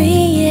you're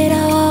free at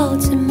all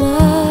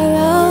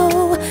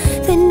tomorrow,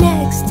 the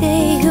next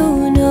day, who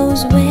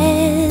knows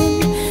when?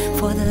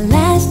 For the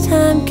last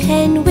time,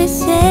 can we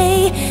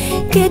say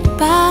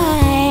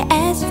goodbye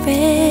as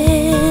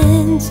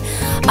friends?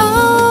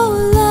 Oh,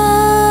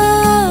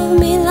 love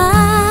me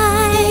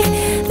like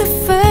the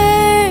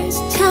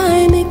first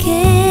time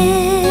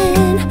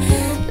again.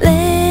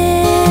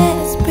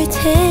 Let's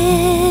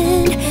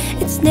pretend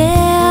it's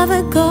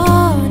never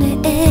gonna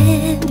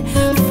end.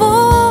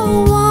 For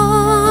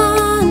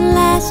one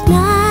last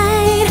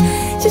night,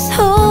 just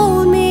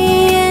hold me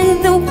in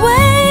the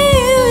way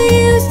you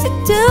used to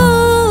do.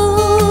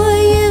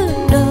 You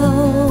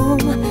know,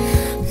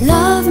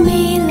 love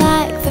me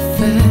like the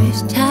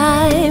first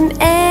time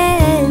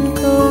and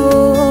go.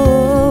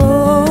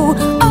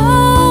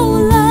 Oh,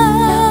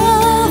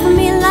 love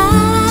me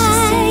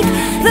like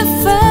the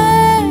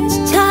first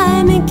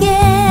time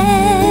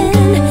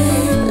again.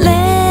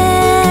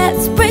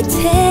 Let's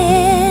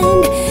pretend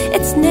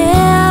it's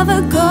never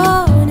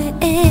gonna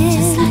end.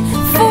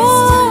 For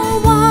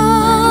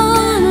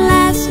one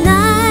last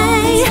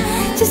night,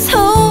 just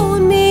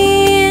hold me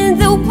in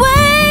the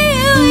way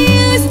you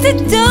used to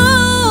do.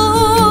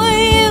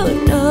 You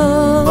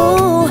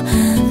know,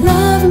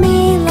 love me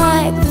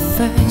like the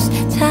first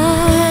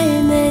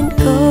time and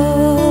go.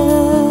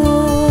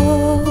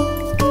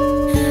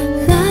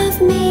 Love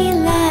me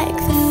like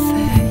the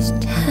first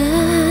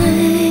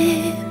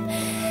time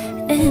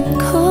and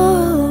go.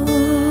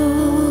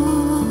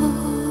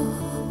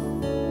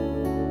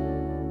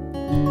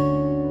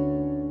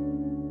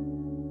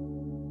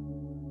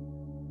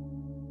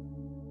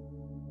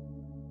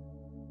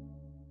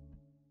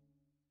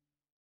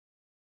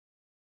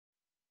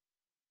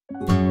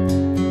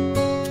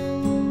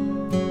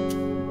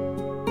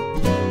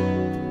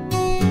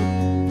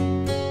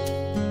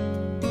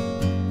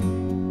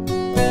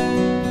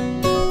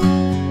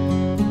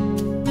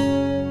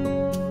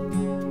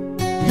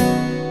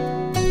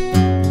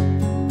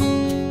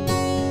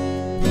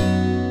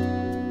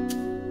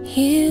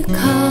 You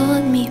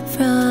called me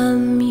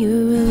from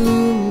your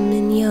room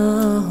in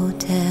your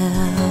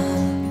hotel,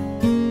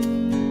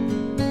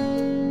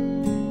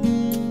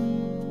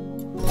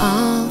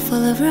 all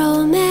full of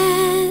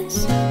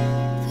romance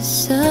for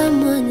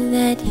someone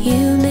that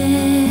you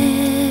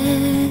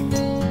met,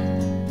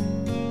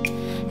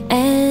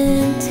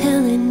 and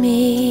telling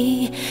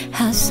me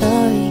how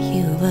sorry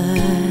you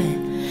were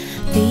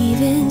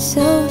leaving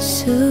so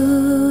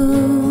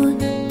soon,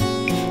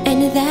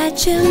 and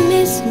that you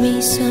miss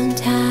me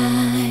sometimes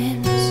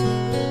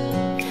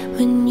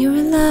when you're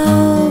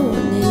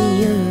alone in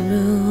your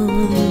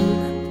room.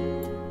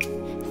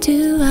 Do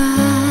I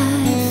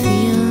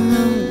feel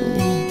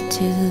lonely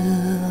too?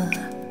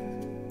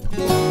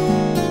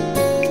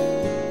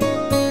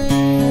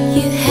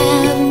 You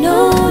have no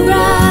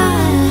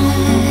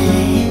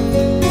right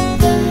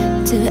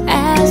to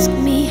ask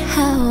me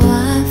how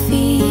I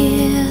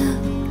feel.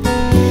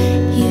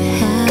 You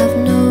have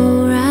no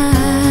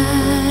right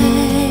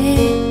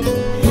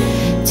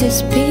to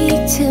speak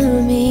to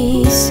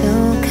me so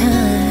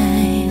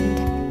kind.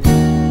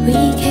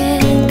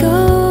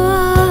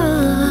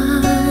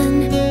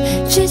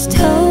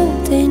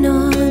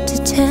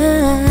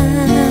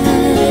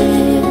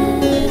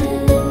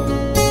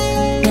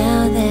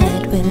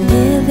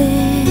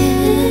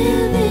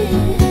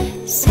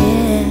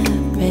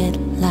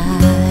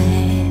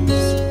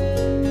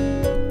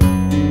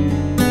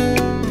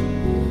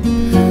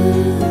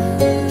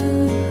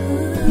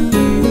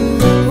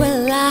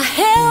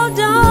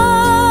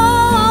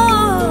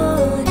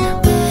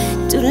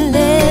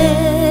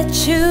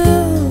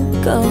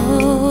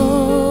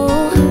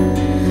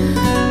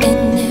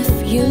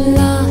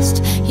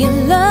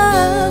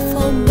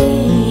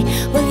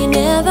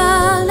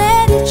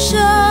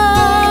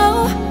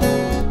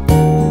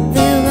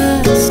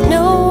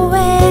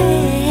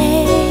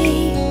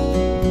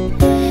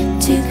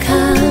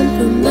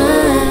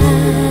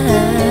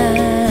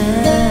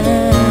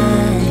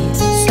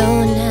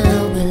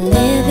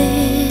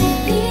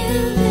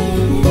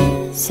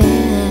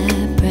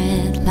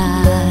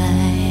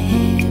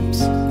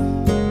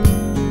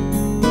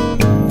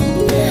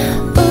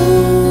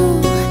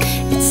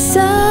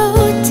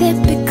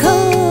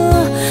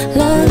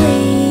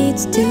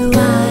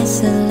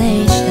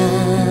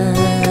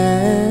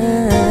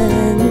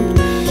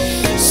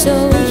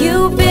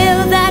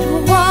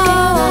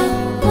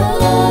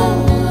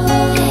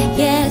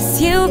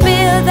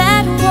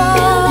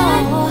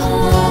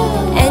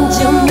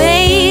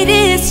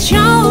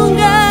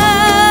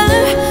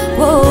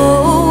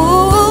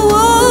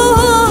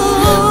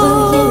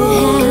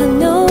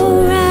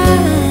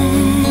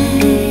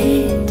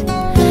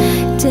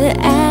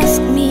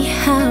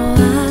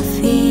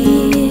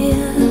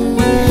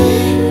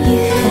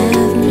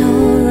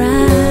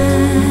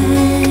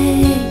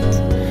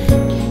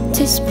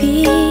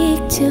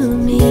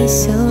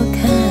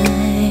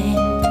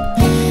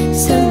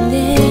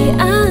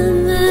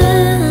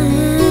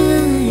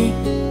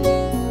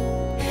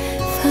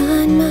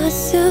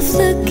 myself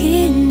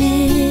looking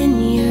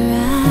in your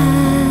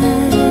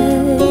eyes,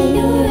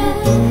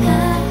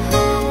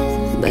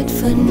 but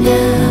for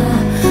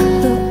now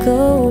we'll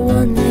go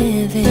on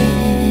living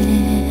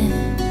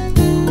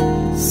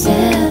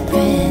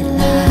separate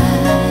lives.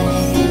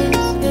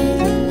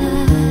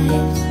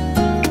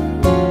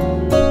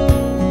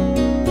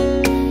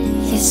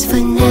 Yes, for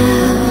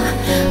now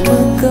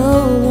we'll go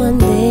on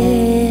living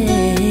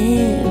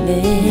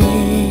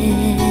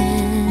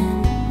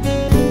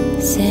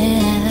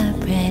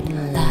separate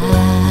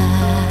lives.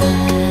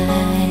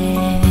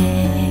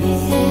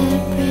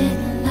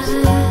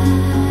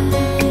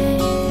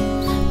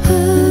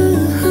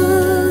 Ooh,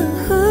 ooh,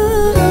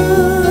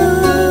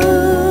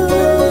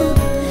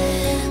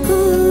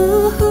 ooh,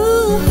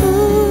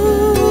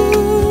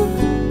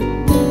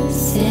 ooh,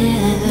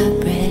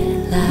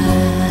 separate lives.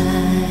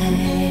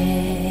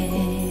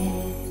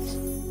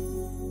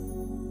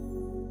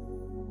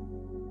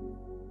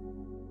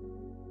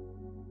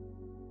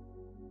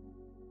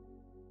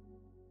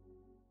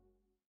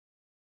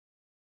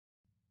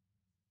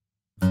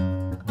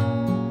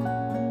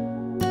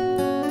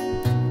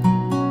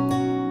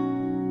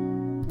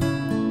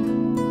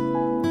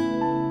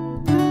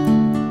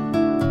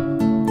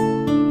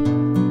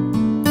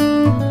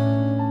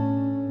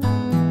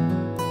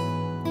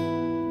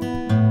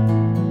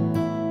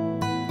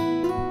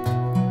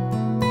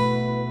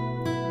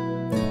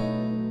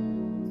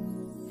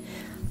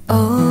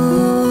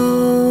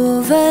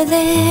 Over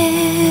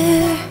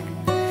there,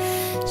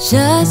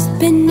 just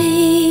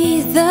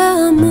beneath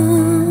the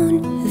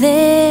moon,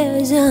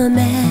 there's a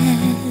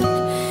man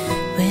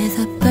with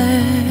a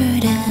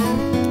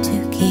burden to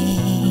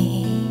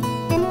keep.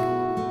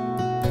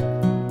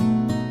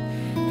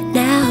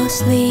 Now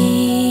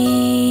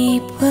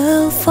sleep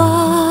will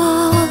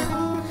fall,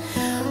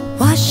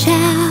 wash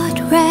out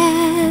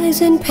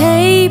rags and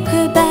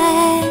paper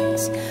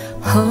bags,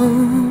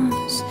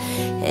 homes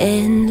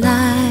and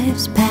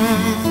lives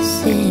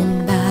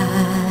passing by.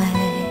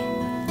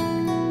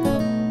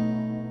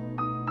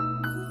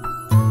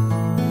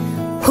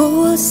 Who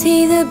will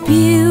see the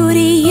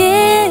beauty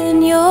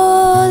in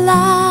your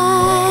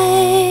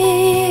life?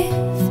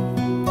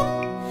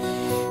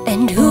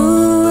 And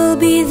who will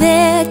be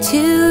there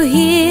to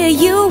hear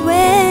you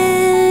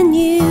when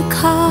you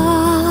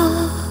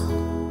call?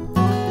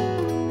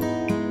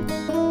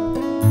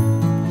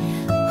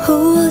 Who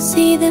will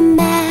see the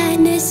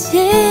madness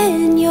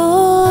in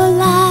your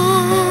life?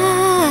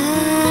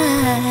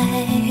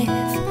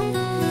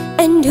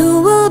 And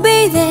who will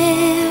be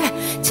there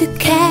to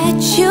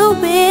catch you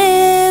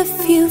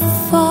if you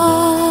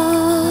fall?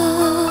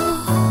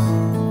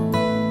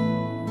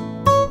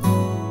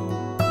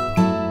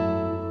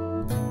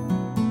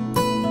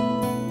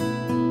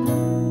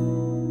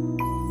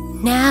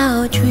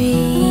 Now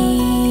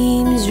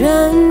dreams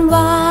run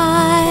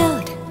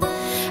wild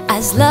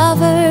as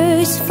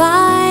lovers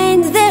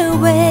find their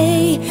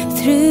way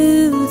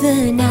through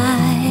the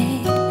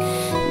night,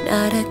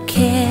 not a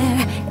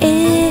care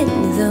in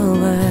the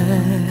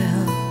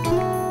world.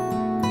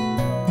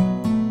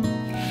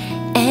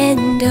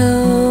 And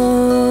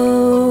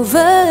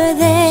over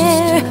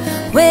there,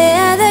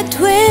 where the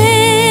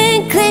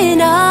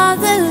twinkling of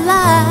the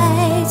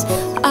lights,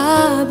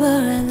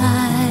 arbor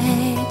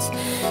lights,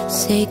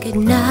 say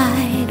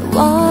goodnight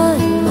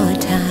one more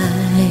time.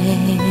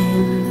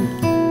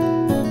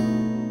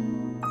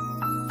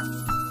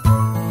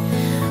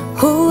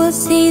 Who will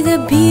see the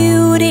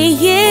beauty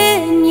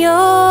in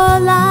your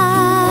life?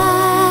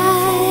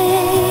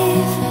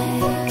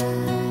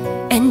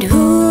 And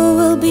who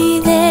will be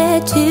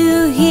there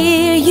to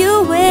hear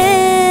you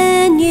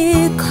when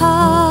you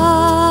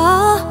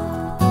call?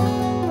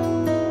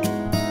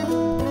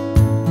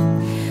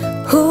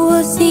 Who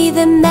will see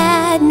the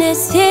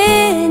madness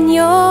in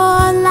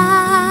your life?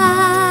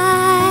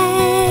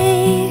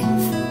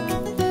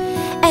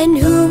 And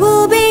who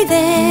will be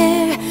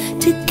there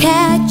to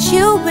catch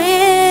you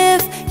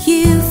if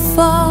you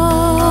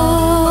fall?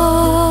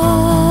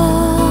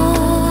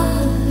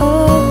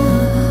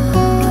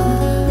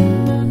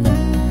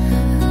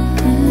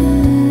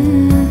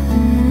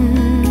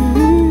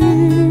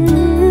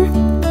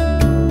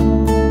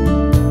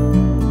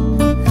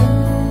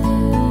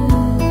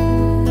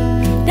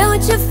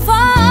 Don't you fall?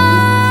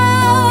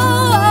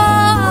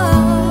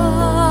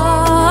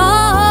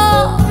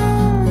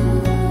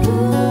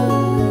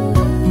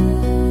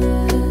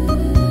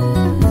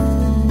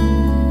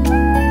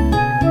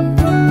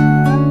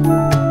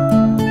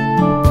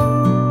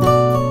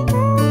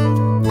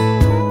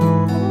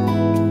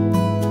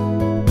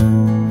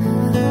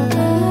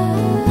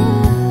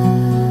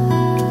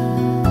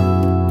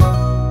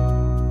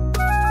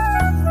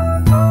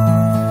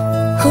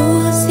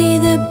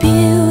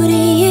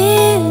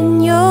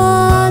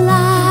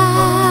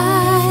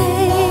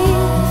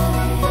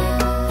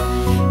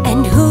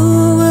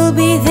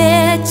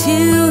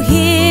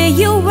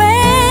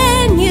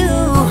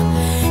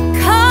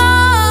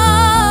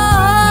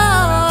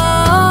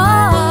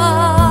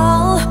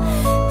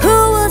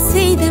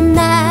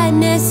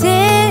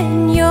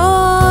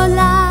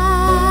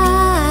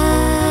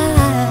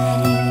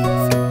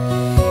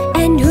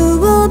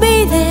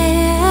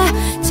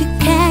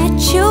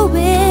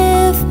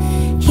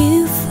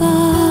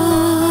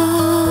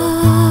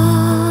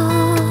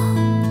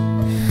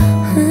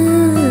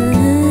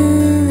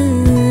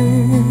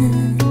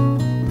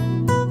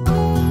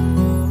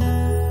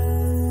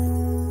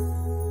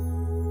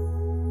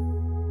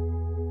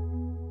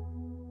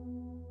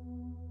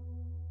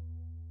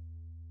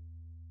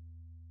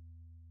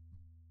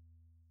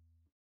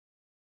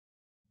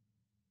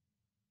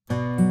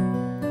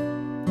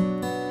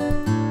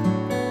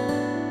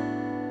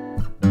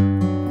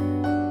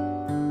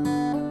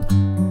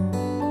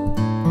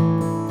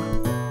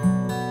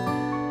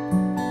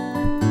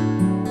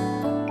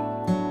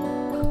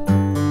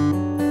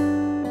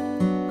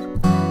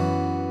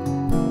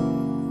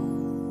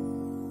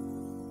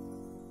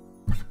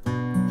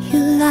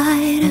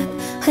 light up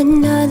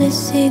another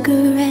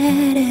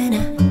cigarette and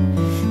I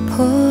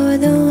pour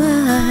the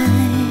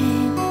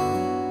wine.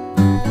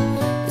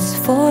 It's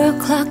 4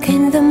 o'clock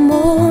in the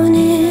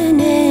morning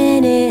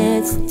and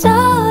it's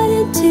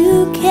starting to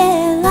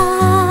get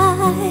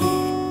light.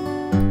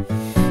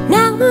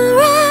 Now I'm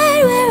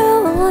right where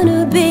I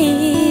wanna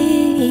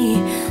be,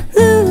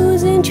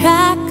 losing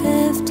track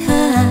of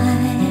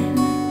time.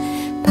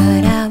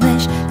 But I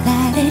wish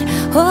that it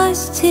was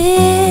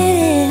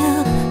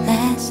till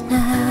last night.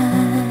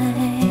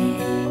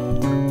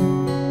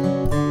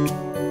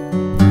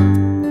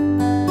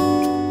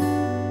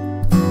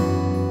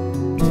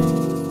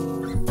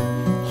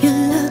 You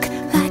look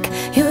like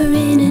you're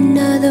in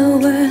another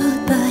world,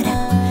 but I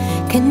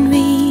can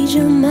read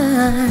your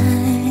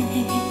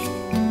mind.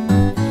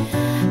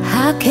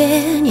 How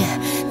can you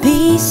be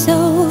so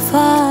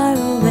far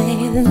away,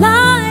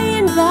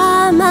 lying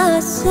by my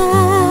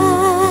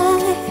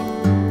side?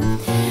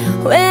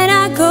 When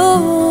I go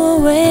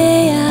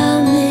away,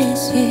 I'll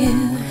miss you,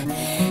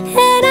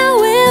 and I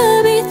will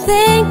be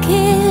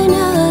thinking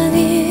of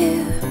you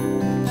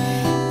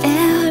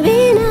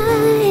every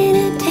night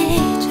and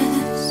day.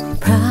 Just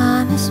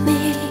promise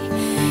me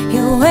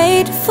you'll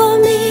wait for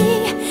me,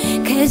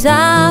 'cause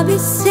I'll be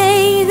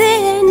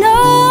saving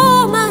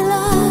all my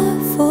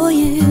love for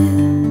you,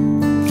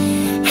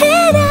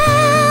 and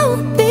I'll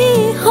be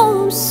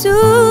home soon.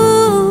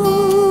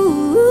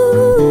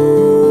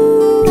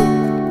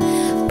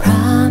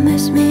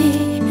 Promise me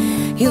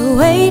you'll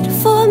wait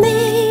for me.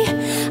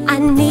 I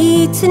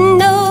need to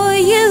know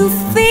you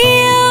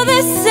feel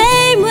the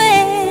same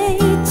way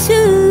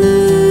too.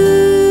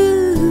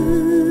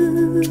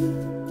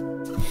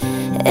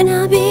 And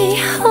I'll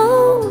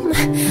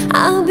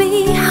be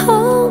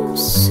home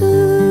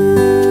soon.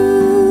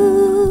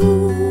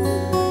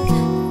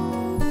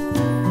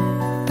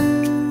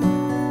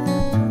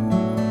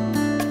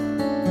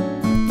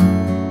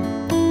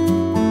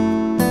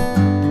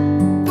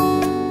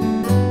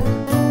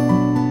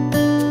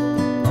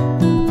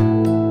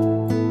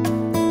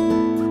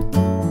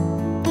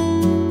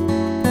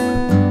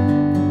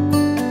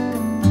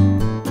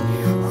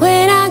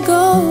 When I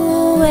go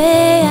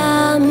away,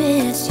 I'll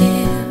miss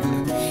you,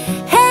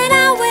 and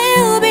I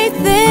will be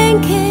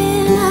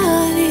thinking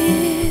of you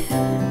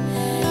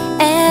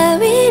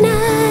every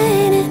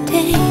night and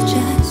day.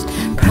 Just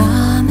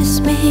promise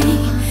me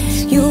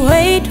you'll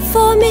wait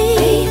for me,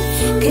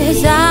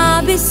 'cause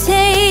I'll be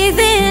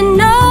saving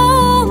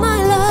all my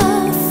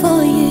love for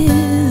you,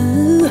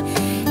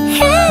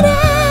 and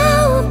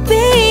I'll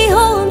be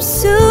home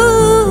soon.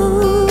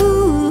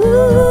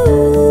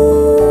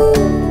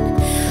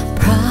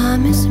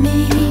 Promise me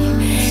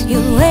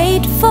you'll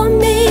wait for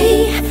me.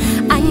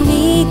 I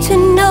need to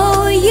know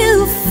you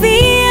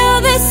feel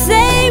the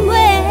same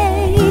way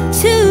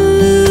too.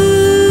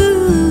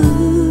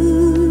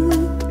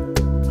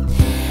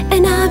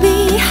 And I'll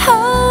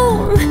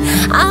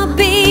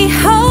be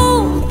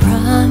home,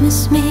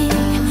 promise me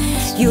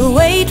you'll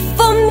wait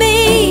for me,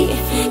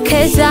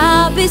 'cause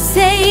I'll be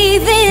safe.